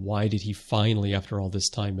 Why did he finally, after all this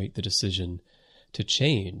time, make the decision to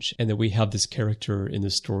change? And then we have this character in the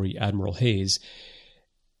story, Admiral Hayes.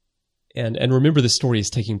 And remember, the story is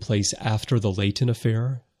taking place after the Leighton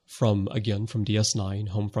affair from DS9,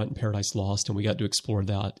 Homefront and Paradise Lost, and we got to explore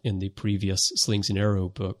that in the previous Slings and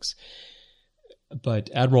Arrows books. But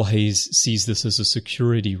Admiral Hayes sees this as a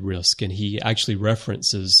security risk, and he actually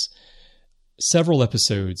references several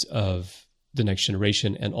episodes of The Next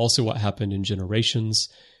Generation and also what happened in Generations,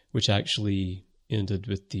 which actually ended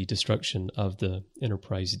with the destruction of the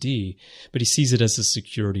Enterprise D. But he sees it as a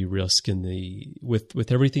security risk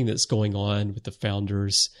with everything that's going on with the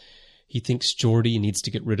Founders. He thinks Geordi needs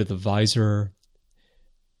to get rid of the visor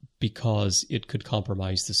because it could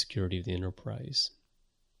compromise the security of the Enterprise.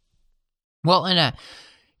 Well, and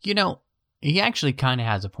he actually kind of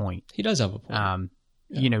has a point. He does have a point.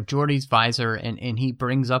 Geordi's visor, and he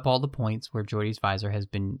brings up all the points where Geordi's visor has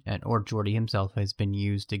been, or Geordi himself has been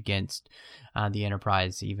used against the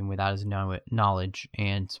Enterprise, even without his knowledge.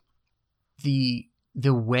 And the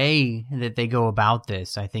way that they go about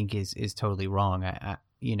this, I think, is totally wrong.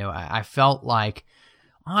 I felt like,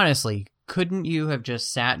 honestly, couldn't you have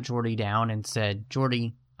just sat Geordi down and said,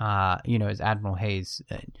 Geordi, as Admiral Hayes,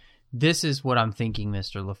 this is what I'm thinking,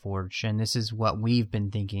 Mr. LaForge, and this is what we've been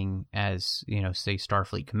thinking as, say,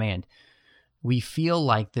 Starfleet Command. We feel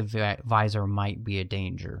like the visor might be a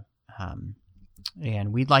danger,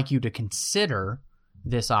 and we'd like you to consider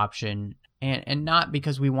this option, and not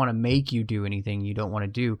because we want to make you do anything you don't want to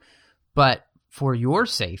do, but for your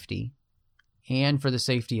safety and for the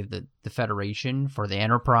safety of the Federation, for the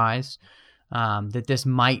Enterprise, that this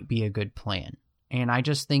might be a good plan. And I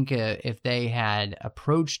just think if they had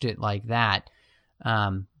approached it like that,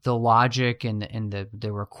 the logic and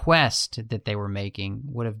the request that they were making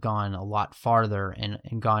would have gone a lot farther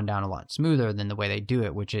and gone down a lot smoother than the way they do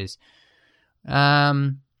it, which is,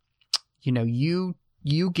 you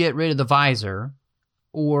get rid of the visor,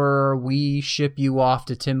 or we ship you off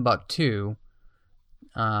to Timbuktu,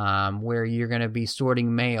 where you're going to be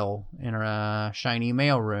sorting mail in a shiny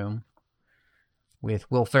mail room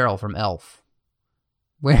with Will Ferrell from Elf.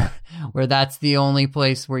 Where that's the only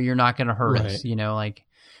place where you're not going to hurt us,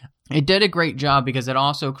 it did a great job because it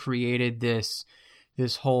also created this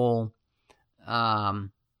whole,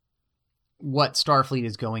 what Starfleet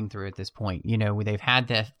is going through at this point. They've had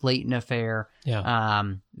the Leighton affair. Yeah.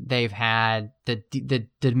 They've had the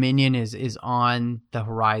Dominion is on the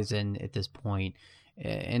horizon at this point,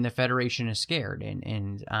 and the Federation is scared,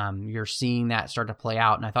 and you're seeing that start to play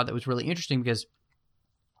out. And I thought that was really interesting because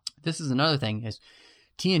this is another thing is,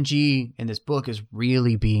 TNG in this book is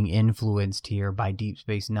really being influenced here by Deep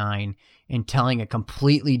Space Nine and telling a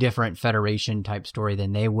completely different Federation type story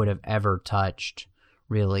than they would have ever touched,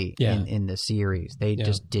 really, in the series. They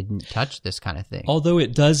just didn't touch this kind of thing. Although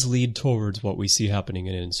it does lead towards what we see happening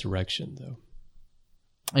in Insurrection, though.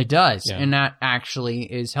 It does, and that actually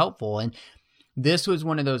is helpful. And this was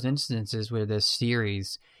one of those instances where this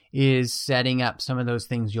series is setting up some of those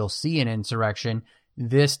things you'll see in Insurrection.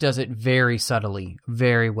 This does it very subtly,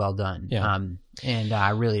 very well done. Yeah. And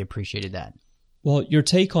I really appreciated that. Well, your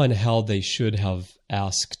take on how they should have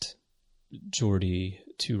asked Geordi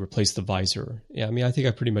to replace the visor. Yeah, I mean, I think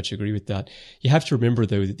I pretty much agree with that. You have to remember,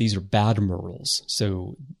 though, that these are Badmirals,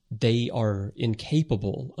 so they are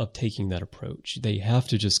incapable of taking that approach. They have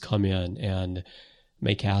to just come in and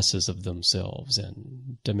make asses of themselves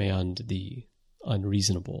and demand the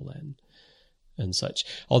unreasonable and such.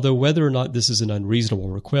 Although whether or not this is an unreasonable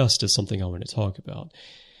request is something I want to talk about.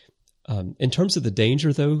 In terms of the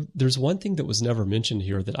danger, though, there's one thing that was never mentioned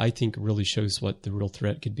here that I think really shows what the real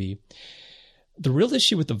threat could be. the real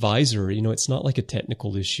issue with the visor, it's not like a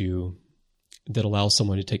technical issue that allows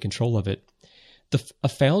someone to take control of it. A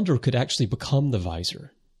founder could actually become the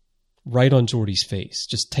visor right on Geordi's face.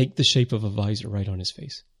 Just take the shape of a visor right on his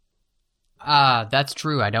face. That's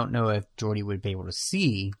true. I don't know if Geordi would be able to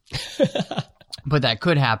see, but that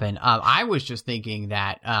could happen. I was just thinking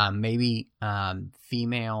that maybe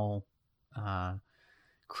female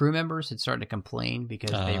crew members had started to complain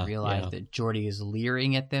because they realized that Geordi is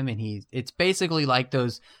leering at them, and it's basically like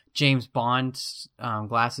those James Bond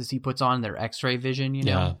glasses he puts on, their X-ray vision,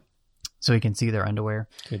 so he can see their underwear.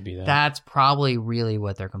 Could be that. That's probably really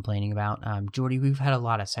what they're complaining about. Geordi, we've had a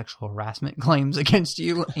lot of sexual harassment claims against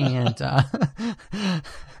you, and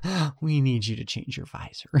we need you to change your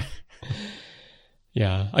visor.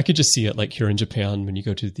 Yeah, I could just see it like here in Japan when you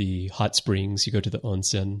go to the hot springs, you go to the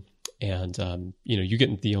onsen, and you get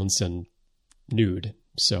into the onsen nude.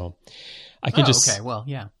 So I can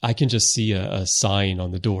I can just see a sign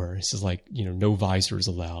on the door. It says like, no visors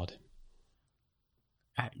allowed.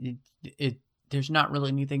 There's not really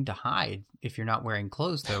anything to hide if you're not wearing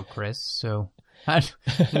clothes, though, Chris. So,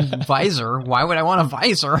 visor? Why would I want a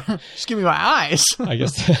visor? Just give me my eyes. I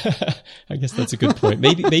guess that's a good point.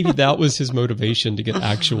 Maybe that was his motivation to get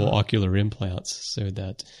actual ocular implants, so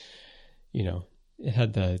that it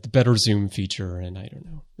had the better zoom feature, and I don't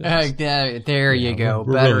know. There you go,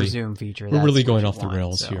 better zoom feature. We're really going off the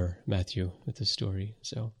rails here, Matthew, with this story.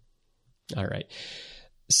 So, all right.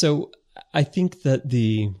 So I think that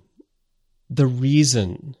the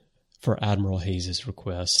reason for Admiral Hayes'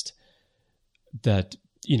 request that,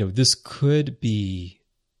 this could be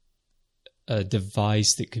a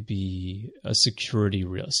device that could be a security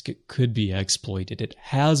risk. It could be exploited. It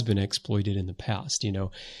has been exploited in the past,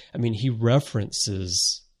 he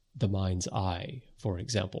references the mind's eye, for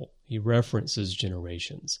example. He references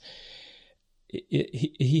generations.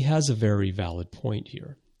 He has a very valid point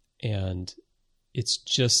here. And it's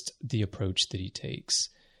just the approach that he takes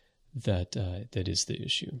that is the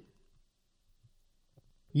issue.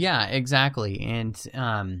 Yeah, exactly, and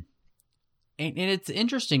it's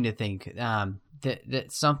interesting to think that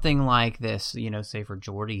something like this, say for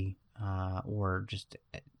Geordi, or just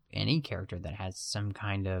any character that has some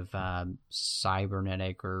kind of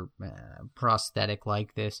cybernetic or prosthetic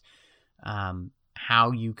like this,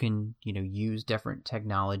 how you can use different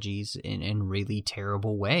technologies in really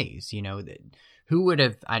terrible ways. That who would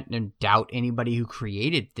have, I doubt anybody who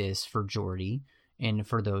created this for Geordi and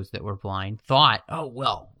for those that were blind thought, oh,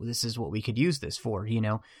 well, this is what we could use this for,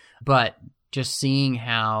 but just seeing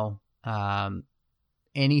how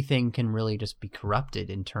anything can really just be corrupted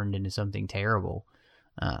and turned into something terrible.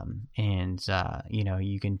 You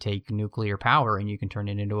can take nuclear power and you can turn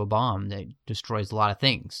it into a bomb that destroys a lot of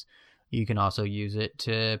things. You can also use it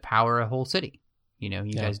to power a whole city.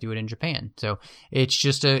 Guys do it in Japan. So it's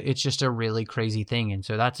just a really crazy thing. And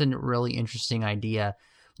so that's a really interesting idea.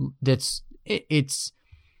 It's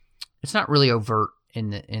not really overt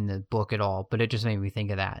in the book at all, but it just made me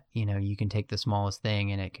think of that. You can take the smallest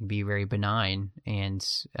thing and it can be very benign. And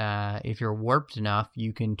if you're warped enough,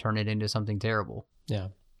 you can turn it into something terrible. Yeah.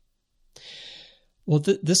 Well,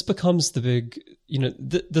 this becomes the big,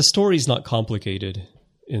 the story's not complicated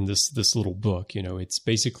in this little book. It's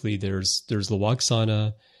basically there's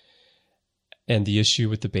Lwaxana and the issue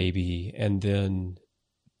with the baby, and then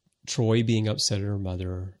Troi being upset at her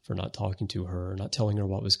mother for not talking to her, not telling her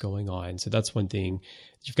what was going on. So that's one thing.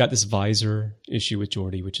 You've got this visor issue with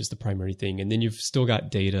Geordi, which is the primary thing. And then you've still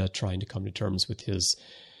got Data trying to come to terms with his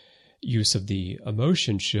use of the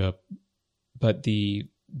emotion chip. But the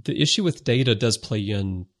issue with Data does play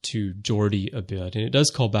into Geordi a bit, and it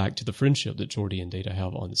does call back to the friendship that Geordi and Data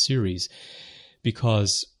have on the series,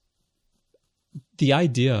 because the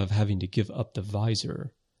idea of having to give up the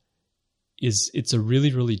visor it's a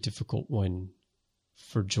really, really difficult one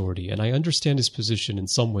for Geordi. And I understand his position in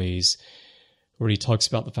some ways, where he talks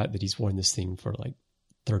about the fact that he's worn this thing for like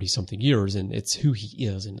 30-something years, and it's who he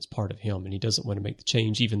is, and it's part of him, and he doesn't want to make the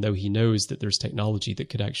change, even though he knows that there's technology that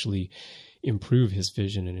could actually improve his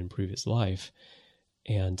vision and improve his life.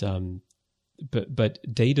 And but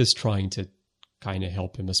Data's trying to kind of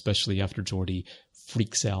help him, especially after Geordi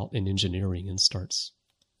freaks out in engineering and starts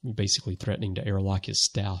basically threatening to airlock his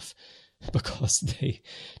staff because they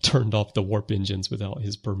turned off the warp engines without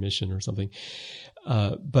his permission or something.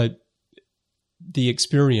 But the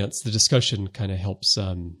experience, the discussion kind of helps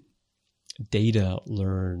Data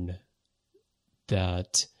learn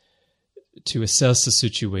that to assess a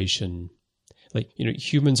situation, like,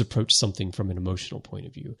 humans approach something from an emotional point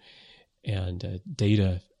of view. And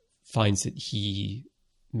Data finds that he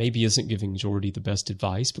maybe isn't giving Geordi the best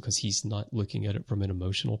advice because he's not looking at it from an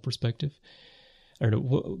emotional perspective. I don't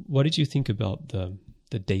know. What did you think about the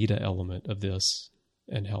data element of this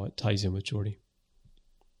and how it ties in with Geordi?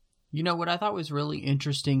 You know, what I thought was really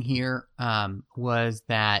interesting here was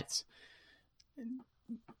that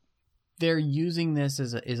they're using this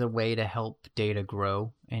as a way to help Data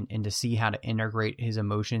grow and to see how to integrate his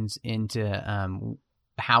emotions into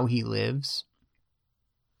how he lives.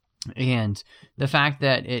 And the fact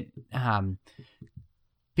that it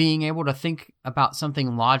being able to think about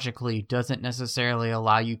something logically doesn't necessarily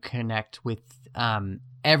allow you to connect with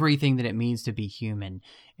everything that it means to be human,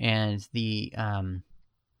 and the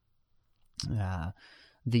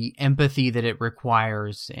empathy that it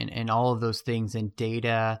requires, and all of those things. And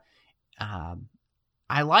Data,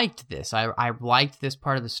 I liked this. I liked this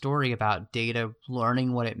part of the story about Data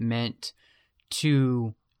learning what it meant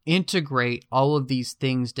to integrate all of these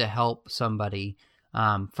things to help somebody,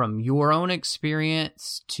 from your own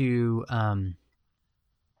experience to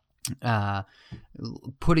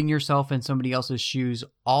putting yourself in somebody else's shoes.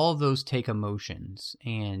 All of those take emotions,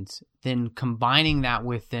 and then combining that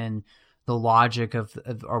within the logic of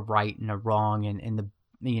a right and a wrong, and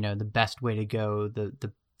the best way to go,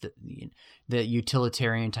 the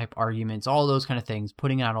utilitarian type arguments, all those kind of things,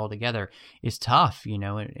 putting it all together is tough.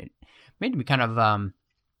 It made me kind of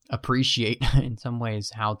appreciate in some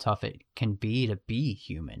ways how tough it can be to be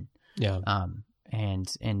human. Yeah. And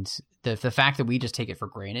the fact that we just take it for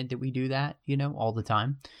granted that we do that, all the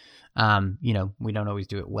time. We don't always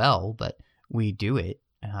do it well, but we do it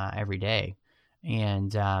every day.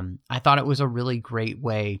 And I thought it was a really great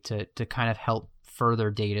way to kind of help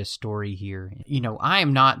further Data's story here. I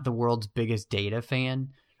am not the world's biggest Data fan,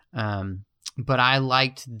 but I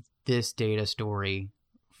liked this Data story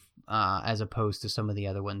as opposed to some of the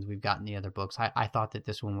other ones we've got in the other books. I thought that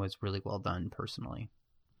this one was really well done, personally.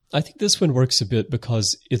 I think this one works a bit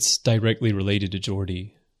because it's directly related to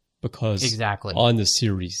Geordi. Because exactly on the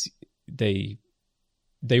series, they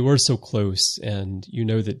were so close, and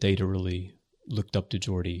that Data really looked up to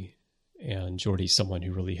Geordi, and Geordi's someone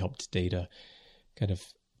who really helped Data kind of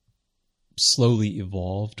slowly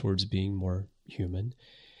evolve towards being more human.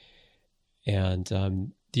 And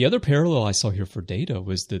the other parallel I saw here for Data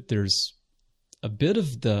was that there's a bit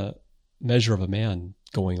of the Measure of a Man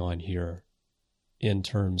going on here in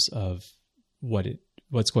terms of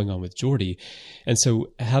what's going on with Geordi. And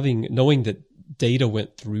so knowing that Data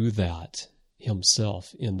went through that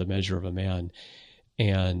himself in the Measure of a Man,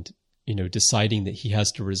 and deciding that he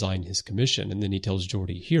has to resign his commission, and then he tells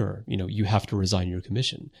Geordi, here, you have to resign your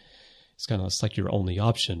commission. It's like your only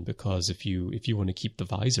option, because if you want to keep the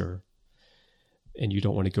visor, and you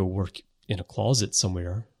don't want to go work in a closet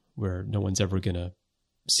somewhere where no one's ever going to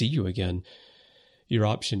see you again, your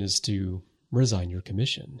option is to resign your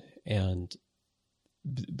commission. And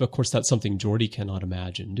of course, that's something Geordi cannot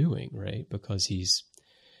imagine doing, right? Because he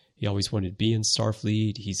always wanted to be in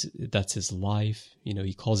Starfleet. That's his life.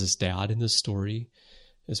 He calls his dad in this story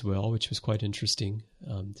as well, which was quite interesting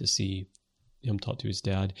to see him talk to his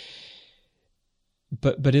dad.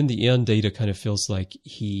 But in the end, Data kind of feels like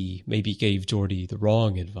he maybe gave Geordi the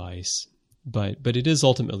wrong advice. But it is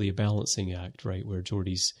ultimately a balancing act, right? Where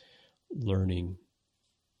Geordi's learning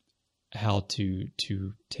how to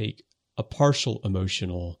take a partial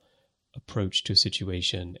emotional approach to a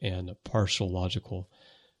situation and a partial logical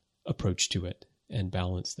approach to it and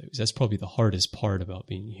balance those. That's probably the hardest part about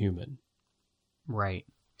being human. Right.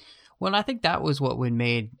 Well, and I think that was what we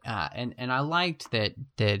made, and I liked that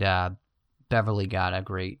Beverly got a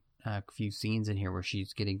great few scenes in here where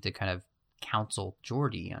she's getting to kind of counsel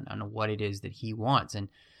Geordi on what it is that he wants. And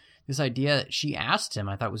this idea that she asked him,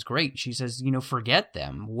 I thought was great. She says, forget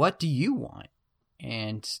them. What do you want?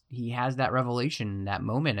 And he has that revelation in that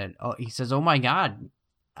moment. And he says, oh my God,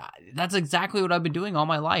 that's exactly what I've been doing all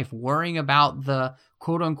my life, worrying about the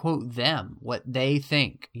quote unquote them, what they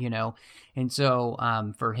think, And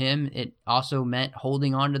so for him, it also meant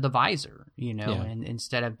holding on to the visor, and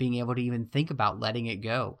instead of being able to even think about letting it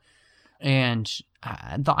go. And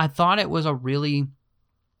I thought it was a really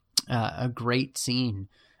a great scene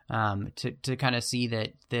to kind of see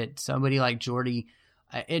that somebody like Geordi,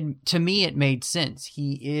 to me, it made sense.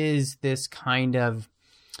 He is this kind of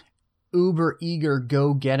uber eager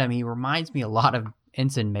go get him. He reminds me a lot of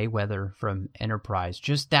Ensign Mayweather from Enterprise.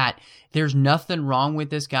 Just that there's nothing wrong with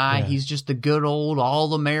this guy. Yeah. He's just the good old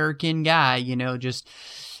all American guy, just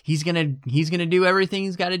he's gonna do everything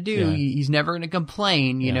he's got to do. Yeah. He's never gonna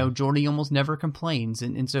complain. Geordi almost never complains,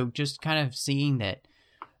 and so just kind of seeing that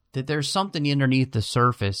there's something underneath the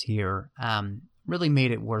surface here really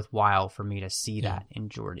made it worthwhile for me to see that in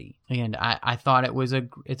Geordi. And I thought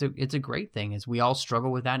it's a great thing, as we all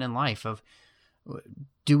struggle with that in life of,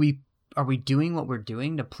 do we doing what we're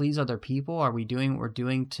doing to please other people? Are we doing what we're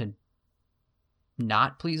doing to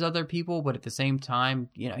not please other people? But at the same time,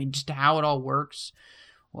 just how it all works,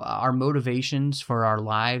 our motivations for our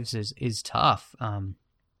lives is tough.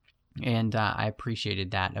 And I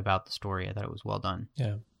appreciated that about the story. I thought it was well done.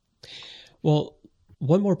 Yeah. Well,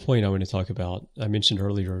 one more point I want to talk about. I mentioned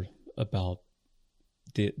earlier about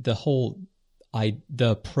the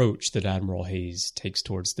approach that Admiral Hayes takes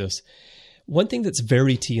towards this. One thing that's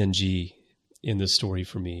very TNG in this story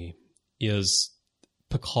for me is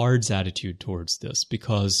Picard's attitude towards this,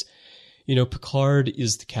 because, Picard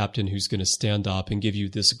is the captain who's going to stand up and give you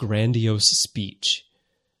this grandiose speech,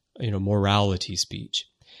 morality speech.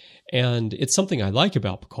 And it's something I like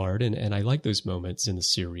about Picard, and I like those moments in the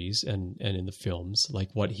series and in the films, like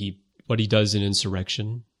what he does in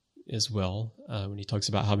Insurrection as well, when he talks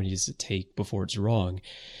about how many does it take before it's wrong.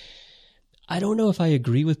 I don't know if I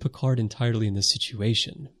agree with Picard entirely in this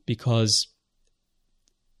situation, because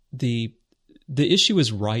the issue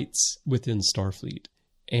is rights within Starfleet.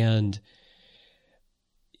 And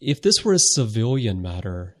if this were a civilian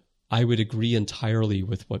matter, I would agree entirely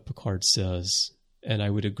with what Picard says. And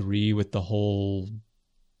I would agree with the whole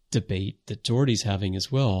debate that Geordi's having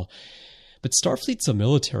as well. But Starfleet's a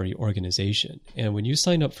military organization. And when you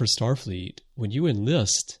sign up for Starfleet, when you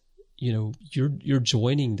enlist, you're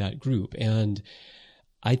joining that group. And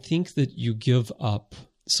I think that you give up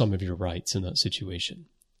some of your rights in that situation.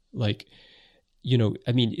 Like,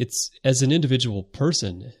 it's as an individual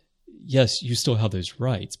person, yes, you still have those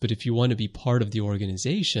rights. But if you want to be part of the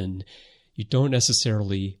organization, you don't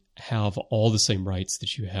necessarily have all the same rights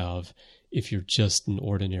that you have if you're just an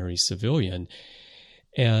ordinary civilian.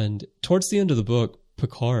 And towards the end of the book,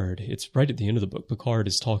 Picard, it's right at the end of the book, Picard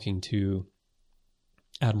is talking to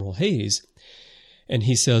Admiral Hayes, and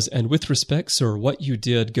he says, "And with respect, sir, what you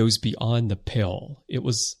did goes beyond the pale. It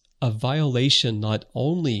was a violation not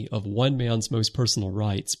only of one man's most personal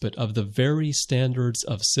rights, but of the very standards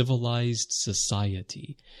of civilized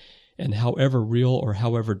society. And however real or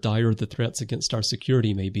however dire the threats against our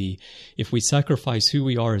security may be, if we sacrifice who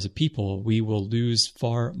we are as a people, we will lose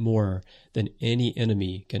far more than any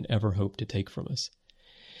enemy can ever hope to take from us."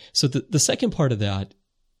 So the second part of that,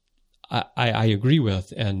 I agree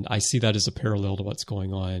with, and I see that as a parallel to what's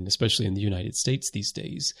going on, especially in the United States these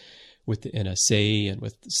days, with the NSA and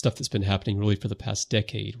with stuff that's been happening really for the past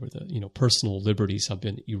decade, where the personal liberties have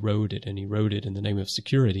been eroded in the name of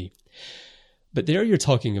security. But there you're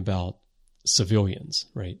talking about civilians,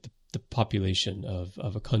 right? The population of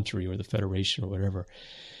a country or the Federation or whatever.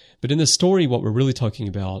 But in this story, what we're really talking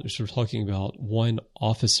about is we're talking about one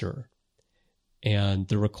officer and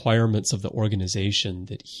the requirements of the organization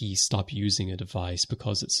that he stop using a device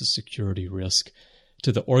because it's a security risk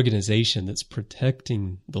to the organization that's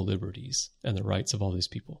protecting the liberties and the rights of all these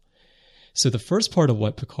people. So the first part of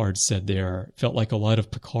what Picard said there felt like a lot of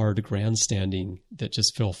Picard grandstanding that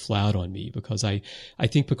just fell flat on me, because I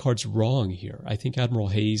think Picard's wrong here. I think Admiral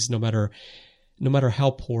Hayes, no matter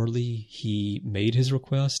how poorly he made his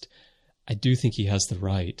request, I do think he has the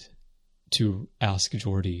right to ask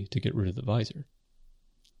Geordi to get rid of the visor.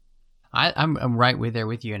 I'm right there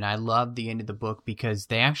with you, and I love the end of the book because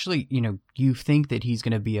they actually, you think that he's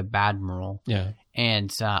going to be a badmiral. Yeah.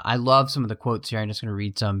 And I love some of the quotes here. I'm just going to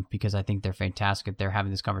read some because I think they're fantastic. They're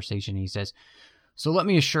having this conversation. He says, "So let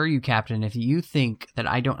me assure you, Captain, if you think that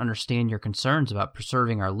I don't understand your concerns about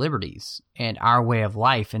preserving our liberties and our way of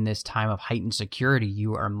life in this time of heightened security,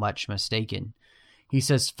 you are much mistaken." He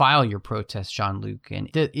says, "File your protest, Jean-Luc, and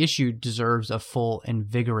the issue deserves a full and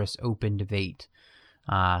vigorous open debate."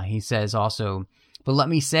 He says also, "But let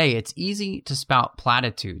me say, it's easy to spout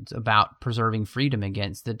platitudes about preserving freedom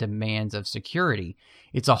against the demands of security.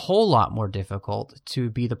 It's a whole lot more difficult to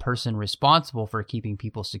be the person responsible for keeping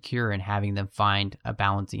people secure and having them find a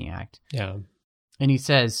balancing act." Yeah. And he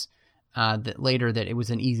says that later that it was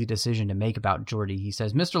an easy decision to make about Geordi. He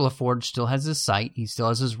says, "Mr. LaForge still has his sight. He still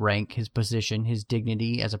has his rank, his position, his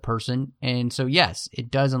dignity as a person. And so, yes,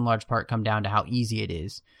 it does in large part come down to how easy it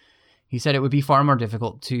is. He said it would be far more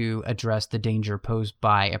difficult to address the danger posed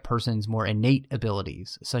by a person's more innate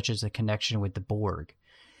abilities, such as a connection with the Borg."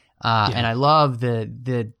 And I love the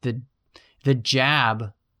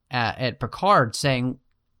jab at Picard saying,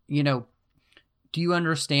 do you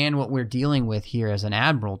understand what we're dealing with here as an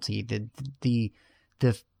admiralty? The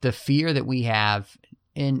fear that we have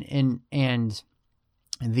and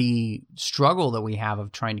the struggle that we have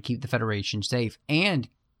of trying to keep the Federation safe and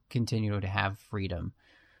continue to have freedom.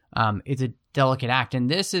 It's a delicate act.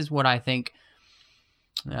 And this is what I think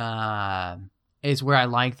is where I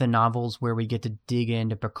like the novels where we get to dig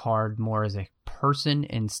into Picard more as a person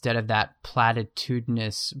instead of that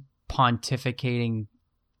platitudinous pontificating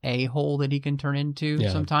a-hole that he can turn into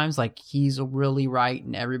sometimes. Like, he's really right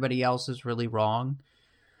and everybody else is really wrong.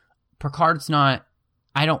 Picard's not...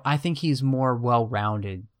 I think he's more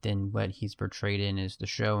well-rounded than what he's portrayed in as the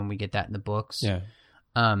show, and we get that in the books. Yeah.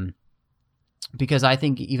 Because I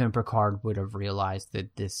think even Picard would have realized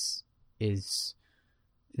that this is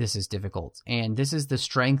difficult. And this is the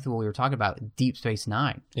strength of what we were talking about, Deep Space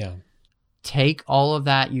Nine. Yeah. Take all of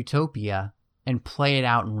that utopia and play it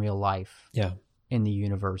out in real life. Yeah. In the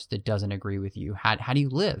universe that doesn't agree with you. How do you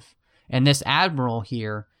live? And this admiral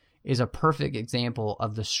here is a perfect example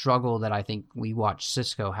of the struggle that I think we watch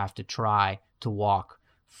Sisko have to try to walk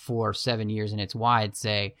for 7 years. And it's why I'd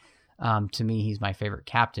say, to me, he's my favorite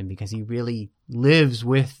captain, because he really lives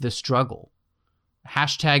with the struggle.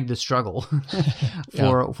 Hashtag the struggle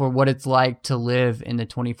for what it's like to live in the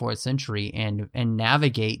 24th century and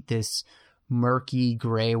navigate this murky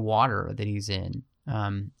gray water that he's in.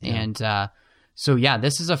 So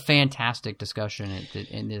this is a fantastic discussion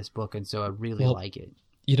in this book, and so I really like it.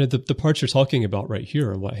 You know, the part you're talking about right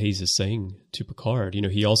here and what Hayes is saying to Picard, you know,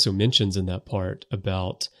 he also mentions in that part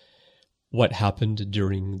about what happened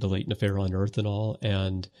during the Leighton affair on Earth and all,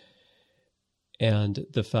 and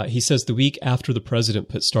the fact, he says, the week after the president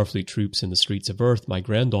put Starfleet troops in the streets of Earth, my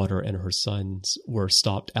granddaughter and her sons were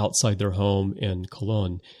stopped outside their home in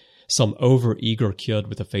Cologne. Some over-eager kid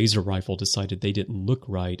with a phaser rifle decided they didn't look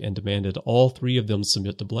right and demanded all 3 of them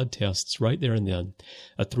submit to blood tests right there and then.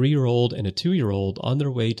 A 3-year-old and a 2-year-old on their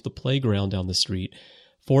way to the playground down the street,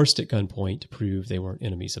 forced at gunpoint to prove they weren't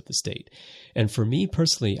enemies of the state. And for me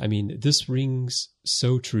personally, I mean, this rings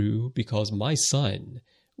so true because my son,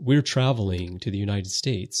 we're traveling to the United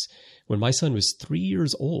States. When my son was 3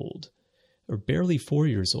 years old, or barely 4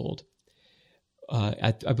 years old,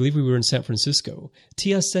 I believe we were in San Francisco.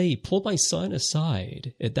 TSA pulled my son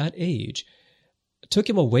aside at that age, took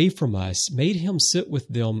him away from us, made him sit with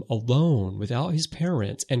them alone without his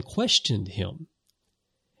parents, and questioned him.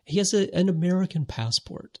 He has an American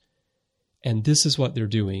passport. And this is what they're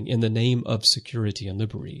doing in the name of security and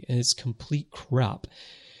liberty. And it's complete crap.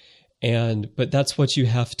 But that's what you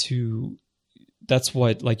have to... That's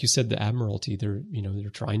what, like you said, the Admiralty, they're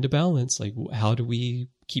trying to balance. Like, how do we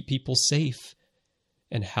keep people safe?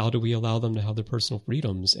 And how do we allow them to have their personal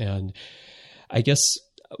freedoms? And I guess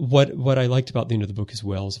what I liked about the end of the book as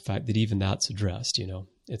well is the fact that even that's addressed, you know.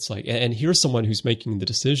 It's like, and here's someone who's making the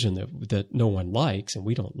decision that no one likes and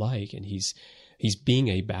we don't like, and he's being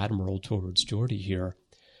a bad admiral towards Geordi here.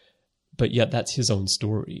 But yet that's his own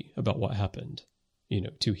story about what happened, you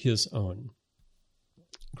know, to his own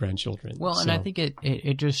grandchildren. Well, and I think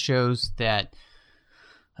it just shows that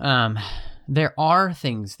there are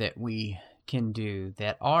things that we can do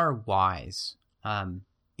that are wise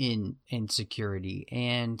in security,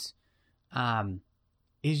 and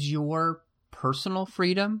is your personal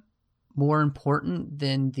freedom more important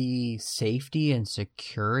than the safety and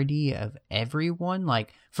security of everyone?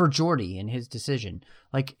 Like, for Geordi and his decision,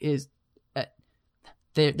 like, is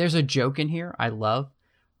there's a joke in here I love.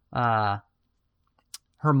 Her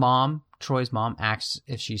mom, Troy's mom, asks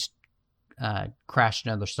if she's crashed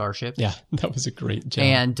another starship. Yeah, that was a great joke.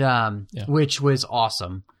 And which was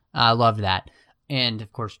awesome. I loved that. And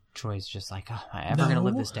of course, Troy's just like, oh, am I ever going to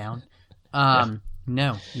live this down?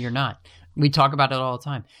 No, you're not. We talk about it all the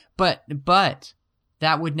time. But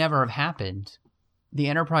that would never have happened. The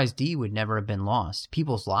Enterprise D would never have been lost.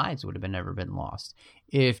 People's lives would have never been lost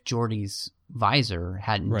if Geordi's visor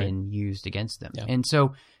hadn't been used against them. Yeah. And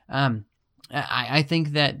so I think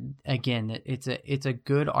that, again, it's a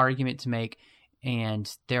good argument to make,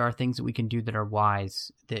 and there are things that we can do that are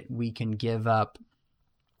wise, that we can give up.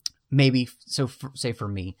 Maybe, say for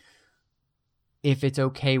me, if it's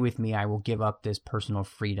okay with me, I will give up this personal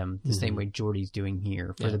freedom the same way Geordi's doing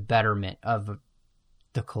here for the betterment of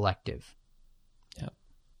the collective. Yeah.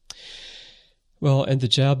 Well, and the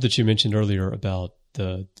jab that you mentioned earlier about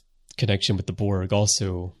the connection with the Borg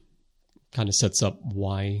also kind of sets up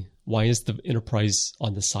why is the Enterprise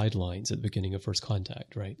on the sidelines at the beginning of First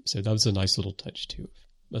Contact, right? So that was a nice little touch too,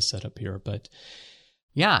 a setup here. But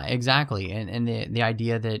yeah, exactly. And the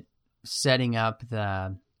idea that setting up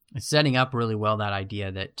really well that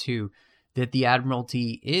idea that the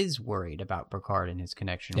Admiralty is worried about Picard and his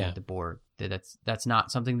connection with the Borg. That's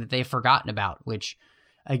not something that they've forgotten about, which,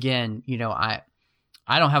 again, you know, I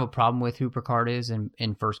don't have a problem with who Picard is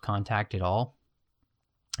in First Contact at all,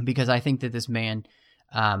 because I think that this man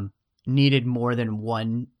needed more than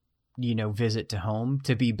one, you know, visit to home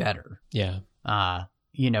to be better. Yeah.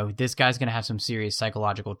 You know, this guy's going to have some serious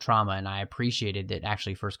psychological trauma, and I appreciated that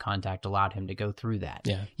actually First Contact allowed him to go through that.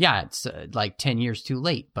 Yeah. Yeah, it's like 10 years too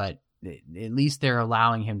late, but at least they're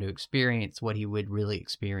allowing him to experience what he would really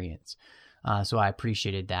experience. So I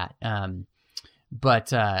appreciated that.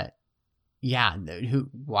 Yeah,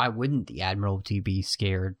 why wouldn't the Admiralty be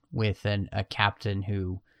scared with a captain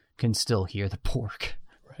who can still hear the pork?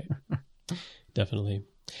 Right. Definitely.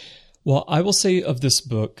 Well, I will say of this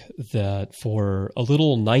book that for a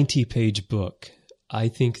little 90-page book, I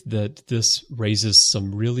think that this raises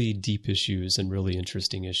some really deep issues and really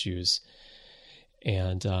interesting issues.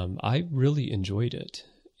 And I really enjoyed it.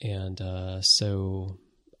 And so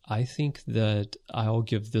I think that I'll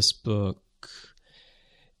give this book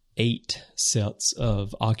 8 sets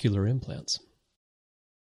of ocular implants.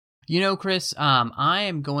 You know, Chris, I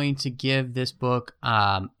am going to give this book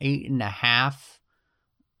 8.5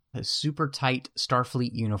 super tight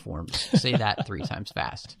Starfleet uniforms. Say that 3 times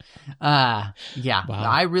fast. Yeah, wow.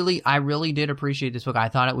 I really did appreciate this book. I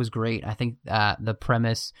thought it was great. I think the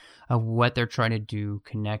premise of what they're trying to do,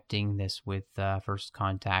 connecting this with First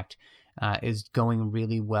Contact, is going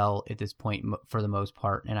really well at this point for the most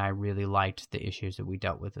part. And I really liked the issues that we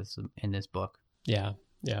dealt with in this book. Yeah,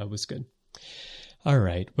 it was good. All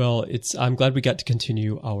right. Well, I'm glad we got to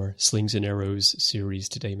continue our Slings and Arrows series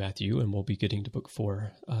today, Matthew, and we'll be getting to book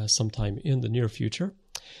 4 sometime in the near future.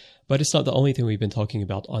 But it's not the only thing we've been talking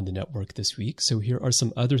about on the network this week, so here are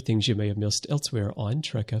some other things you may have missed elsewhere on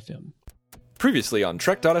Trek FM. Previously on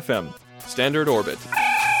Trek.fm, Standard Orbit.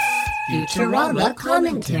 Futurama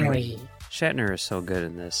commentary. Shatner is so good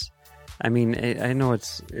in this. I mean, I know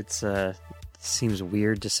it seems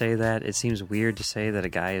weird to say that. It seems weird to say that a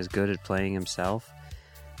guy is good at playing himself,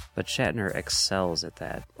 but Shatner excels at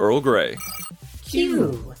that. Earl Grey.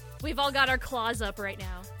 Q. We've all got our claws up right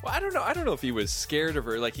now. Well, I don't know if he was scared of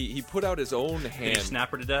her. Like, he put out his own hand. Did he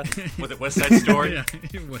snap her to death? Was it West Side Story? Yeah,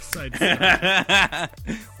 West Side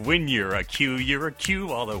Story. When you're a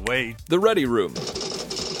Q all the way. The Ready Room.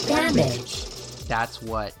 Damage. That's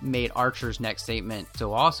what made Archer's next statement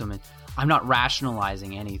so awesome. And I'm not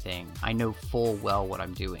rationalizing anything. I know full well what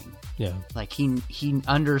I'm doing. Yeah. Like, he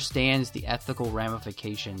understands the ethical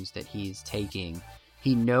ramifications that he's taking.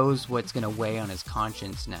 He knows what's going to weigh on his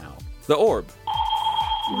conscience now. The Orb.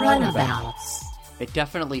 Runabouts. It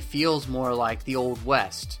definitely feels more like the Old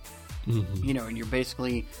West. Mm-hmm. You know, and you're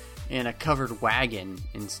basically in a covered wagon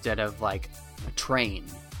instead of, like, a train.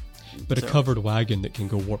 But a covered wagon that can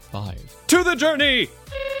go warp 5. To the journey!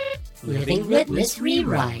 Living Witness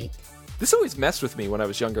rewrite. This always messed with me when I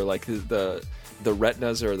was younger. Like, the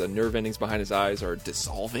retinas or the nerve endings behind his eyes are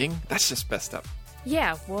dissolving. That's just messed up.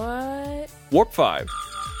 Yeah, what? Warp 5.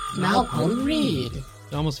 Malcolm Reed.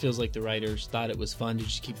 It almost feels like the writers thought it was fun to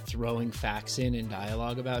just keep throwing facts in and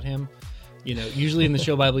dialogue about him. You know, usually in the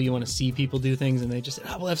show Bible, you want to see people do things, and they just say,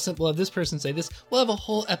 we'll have this person say this. We'll have a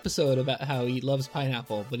whole episode about how he loves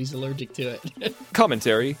pineapple, but he's allergic to it.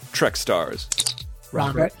 Commentary, Trek Stars.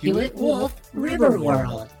 Robert Hewitt Wolf,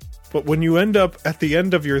 Riverworld. But when you end up at the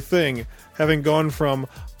end of your thing, having gone from,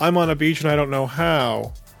 I'm on a beach and I don't know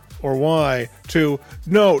how or why, to,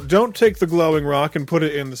 no, don't take the glowing rock and put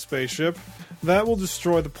it in the spaceship. That will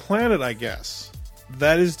destroy the planet, I guess.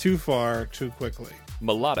 That is too far, too quickly.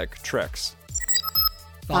 Melodic Treks.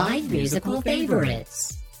 5 musical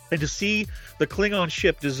favorites. And to see the Klingon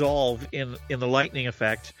ship dissolve in the lightning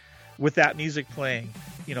effect with that music playing,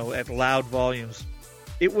 you know, at loud volumes,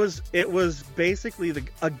 it was basically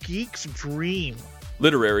a geek's dream.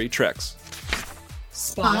 Literary Treks.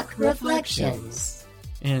 Spock Reflections.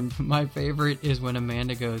 And my favorite is when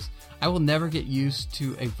Amanda goes, I will never get used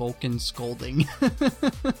to a Vulcan scolding.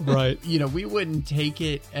 Right. You know, we wouldn't take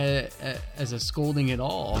it as a scolding at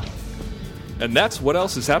all. And that's what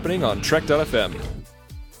else is happening on Trek.fm.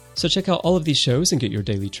 So check out all of these shows and get your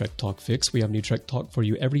daily Trek Talk fix. We have new Trek Talk for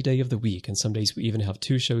you every day of the week, and some days we even have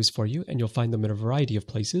 2 shows for you, and you'll find them in a variety of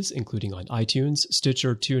places, including on iTunes,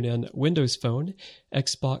 Stitcher, TuneIn, Windows Phone,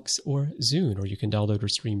 Xbox, or Zune, or you can download or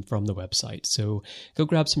stream from the website. So go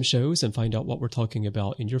grab some shows and find out what we're talking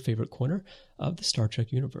about in your favorite corner of the Star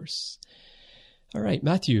Trek universe. All right,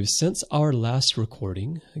 Matthew, since our last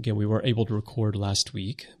recording, again, we weren't able to record last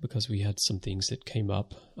week because we had some things that came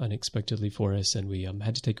up unexpectedly for us, and we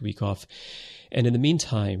had to take a week off. And in the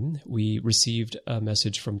meantime, we received a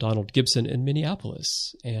message from Donald Gibson in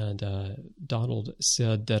Minneapolis. And Donald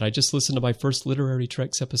said that I just listened to my first Literary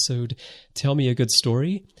Treks episode, Tell Me a Good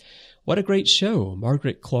Story. What a great show.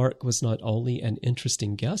 Margaret Clark was not only an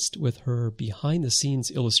interesting guest with her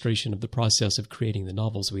behind-the-scenes illustration of the process of creating the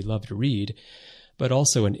novels we love to read, but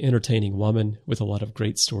also an entertaining woman with a lot of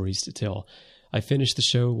great stories to tell. I finished the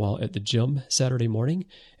show while at the gym Saturday morning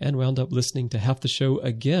and wound up listening to half the show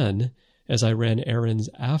again as I ran errands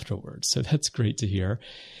afterwards. So that's great to hear.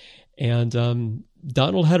 And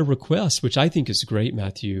Donald had a request, which I think is great,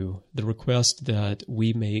 Matthew. The request that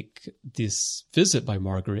we make this visit by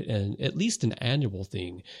Margaret and at least an annual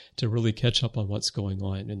thing to really catch up on what's going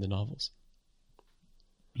on in the novels.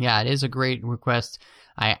 Yeah, it is a great request.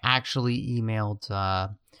 I actually emailed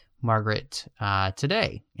Margaret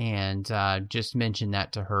today and just mentioned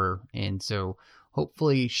that to her. And so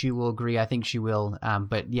hopefully she will agree. I think she will.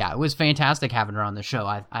 But yeah, it was fantastic having her on the show.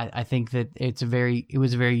 I think that it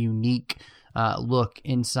was a very unique look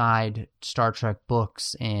inside Star Trek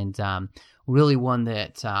books, and really one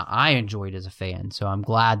that I enjoyed as a fan. So I'm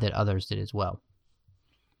glad that others did as well.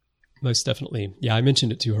 Most definitely. Yeah, I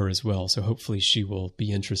mentioned it to her as well. So hopefully she will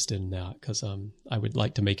be interested in that, because I would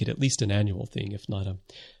like to make it at least an annual thing, if not a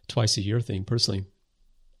twice a year thing personally.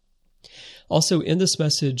 Also, in this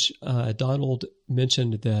message, Donald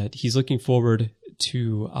mentioned that he's looking forward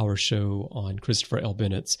to our show on Christopher L.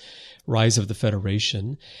 Bennett's Rise of the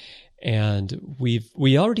Federation. And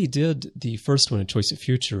we already did the first one, A Choice of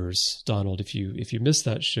Futures, Donald. If you missed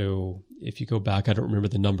that show, if you go back, I don't remember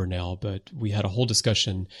the number now, but we had a whole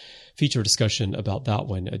feature discussion about that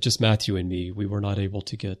one. Just Matthew and me. We were not able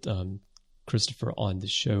to get Christopher on the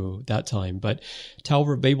show that time. But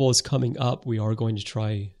Tower of Babel is coming up. We are going to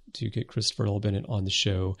try to get Christopher L. Bennett on the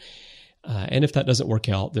show. And if that doesn't work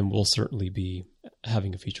out, then we'll certainly be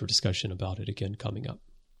having a feature discussion about it again coming up.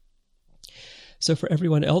 So for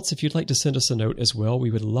everyone else, if you'd like to send us a note as well, we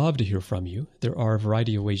would love to hear from you. There are a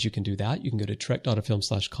variety of ways you can do that. You can go to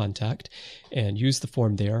trek.fm/contact and use the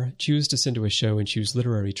form there. Choose to send to a show and choose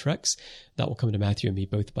Literary Treks. That will come to Matthew and me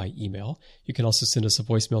both by email. You can also send us a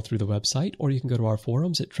voicemail through the website, or you can go to our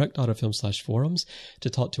forums at trek.fm/forums to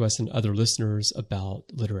talk to us and other listeners about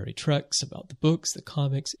Literary Treks, about the books, the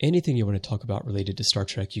comics, anything you want to talk about related to Star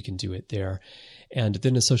Trek, you can do it there. And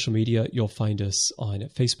then in social media, you'll find us on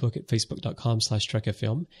Facebook at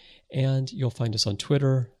facebook.com/TrekFM. And you'll find us on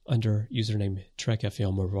Twitter under username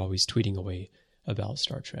TrekFM, where we're always tweeting away about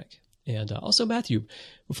Star Trek. And also, Matthew,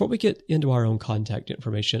 before we get into our own contact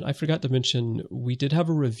information, I forgot to mention we did have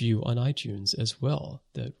a review on iTunes as well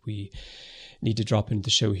that we need to drop into the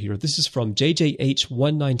show here. This is from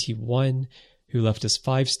JJH191, who left us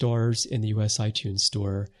 5 stars in the US iTunes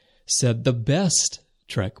store, said the best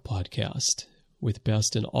Trek podcast, with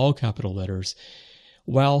best in all capital letters.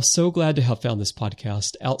 Wow, so glad to have found this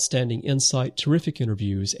podcast. Outstanding insight, terrific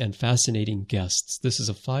interviews, and fascinating guests. This is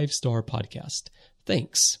a 5-star podcast.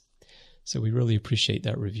 Thanks. So we really appreciate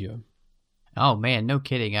that review. Oh, man, no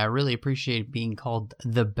kidding. I really appreciate being called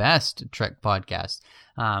the best Trek podcast.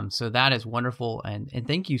 So that is wonderful. And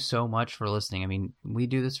thank you so much for listening. I mean, we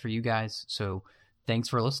do this for you guys, so thanks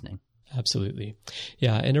for listening. Absolutely.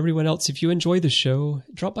 Yeah, and everyone else, if you enjoy the show,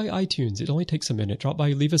 drop by iTunes. It only takes a minute. Drop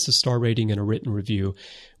by, leave us a star rating and a written review.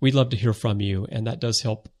 We'd love to hear from you, and that does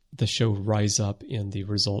help the show rise up in the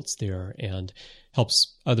results there and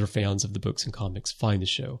helps other fans of the books and comics find the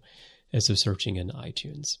show as they're searching in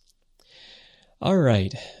iTunes. All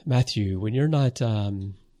right, Matthew, when you're not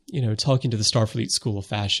talking to the Starfleet School of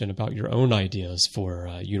Fashion about your own ideas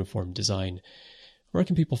for uniform design, where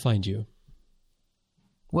can people find you?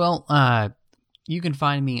 Well, you can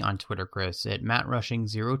find me on Twitter, Chris, at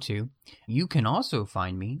MattRushing02. You can also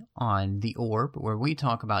find me on The Orb, where we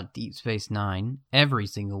talk about Deep Space Nine every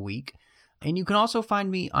single week. And you can also find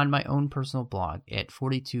me on my own personal blog at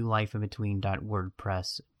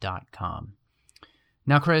 42lifeinbetween.wordpress.com.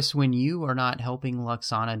 Now, Chris, when you are not helping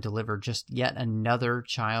Lwaxana deliver just yet another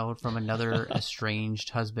child from another estranged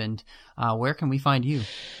husband, where can we find you?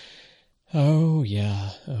 Oh, yeah.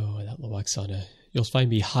 Oh, that Lwaxana. You'll find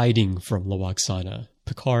me hiding from Lwaxana.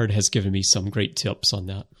 Picard has given me some great tips on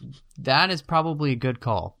that. That is probably a good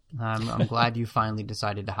call. I'm glad you finally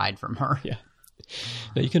decided to hide from her. Yeah.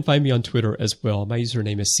 Now, you can find me on Twitter as well. My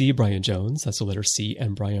username is C. Brian Jones. That's the letter C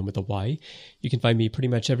and Brian with a Y. You can find me pretty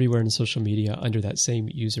much everywhere in social media under that same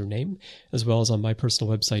username, as well as on my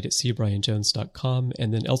personal website at cbrianjones.com.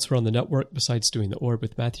 And then elsewhere on the network, besides doing The Orb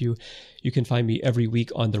with Matthew, you can find me every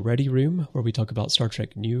week on The Ready Room, where we talk about Star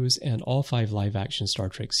Trek news and all 5 live-action Star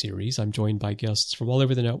Trek series. I'm joined by guests from all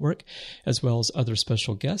over the network, as well as other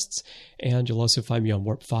special guests. And you'll also find me on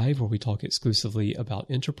Warp 5, where we talk exclusively about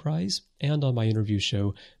Enterprise, and on my interview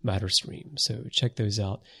show, Matterstream. So check those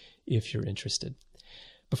out if you're interested.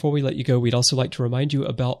 Before we let you go, we'd also like to remind you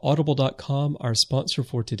about Audible.com, our sponsor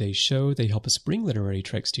for today's show. They help us bring Literary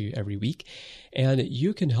Treks to you every week. And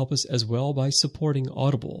you can help us as well by supporting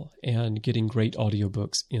Audible and getting great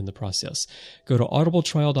audiobooks in the process. Go to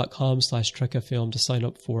audibletrial.com/TrekFM to sign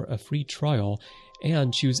up for a free trial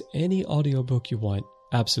and choose any audiobook you want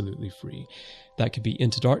absolutely free. That could be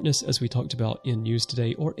Into Darkness, as we talked about in news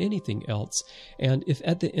today, or anything else. And if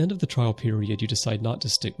at the end of the trial period you decide not to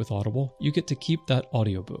stick with Audible, you get to keep that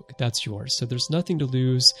audiobook. That's yours. So there's nothing to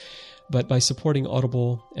lose. But by supporting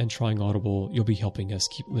Audible and trying Audible, you'll be helping us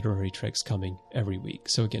keep Literary Treks coming every week.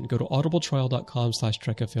 So again, go to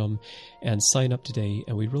audibletrial.com/TrekFM and sign up today.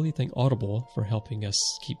 And we really thank Audible for helping us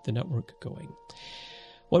keep the network going.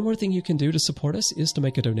 One more thing you can do to support us is to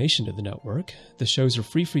make a donation to the network. The shows are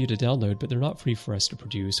free for you to download, but they're not free for us to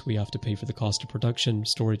produce. We have to pay for the cost of production,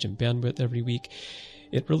 storage, and bandwidth every week.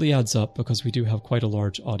 It really adds up because we do have quite a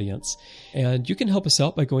large audience. And you can help us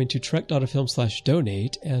out by going to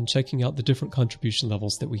trek.fm/donate and checking out the different contribution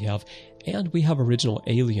levels that we have. And we have original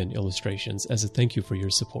alien illustrations as a thank you for your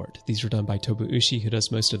support. These are done by Tobu Ushi, who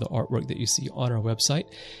does most of the artwork that you see on our website.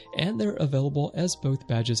 And they're available as both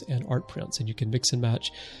badges and art prints, and you can mix and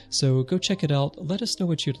match. So go check it out. Let us know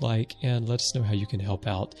what you'd like, and let us know how you can help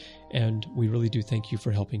out. And we really do thank you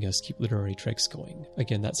for helping us keep Literary Treks going.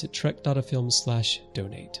 Again, that's at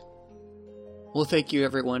trek.fm/donate. Well, thank you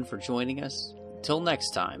everyone for joining us. Till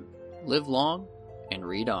next time, live long and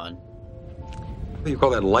read on. What do you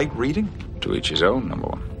call that, light reading? To each his own, number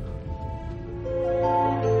one.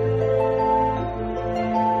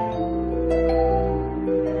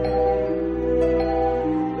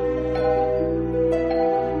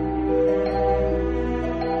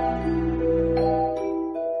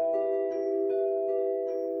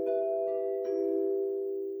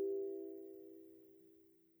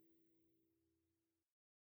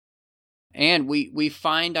 And we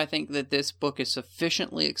find, I think, that this book is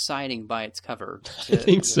sufficiently exciting by its cover to, I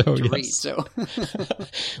think so, to yes. read. So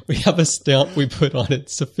we have a stamp we put on it,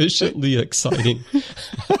 sufficiently exciting.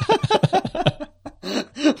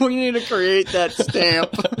 We need to create that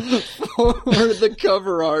stamp for the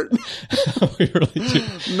cover art. We really do.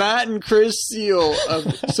 Matt and Chris seal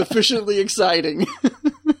of sufficiently exciting.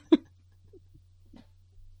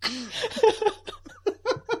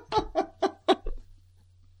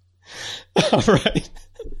 All right.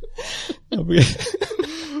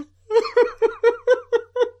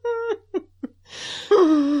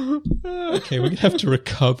 Okay, we're going to have to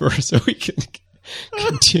recover so we can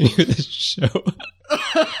continue this show.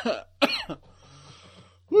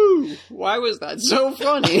 Woo! Why was that so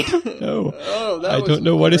funny? No, oh, I don't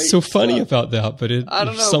know what is so funny about that, but I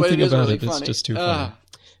don't know, something but it is about really it that's funny. just too funny.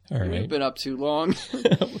 All right. We've been up too long.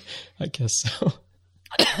 I guess so.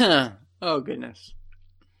 Oh, goodness.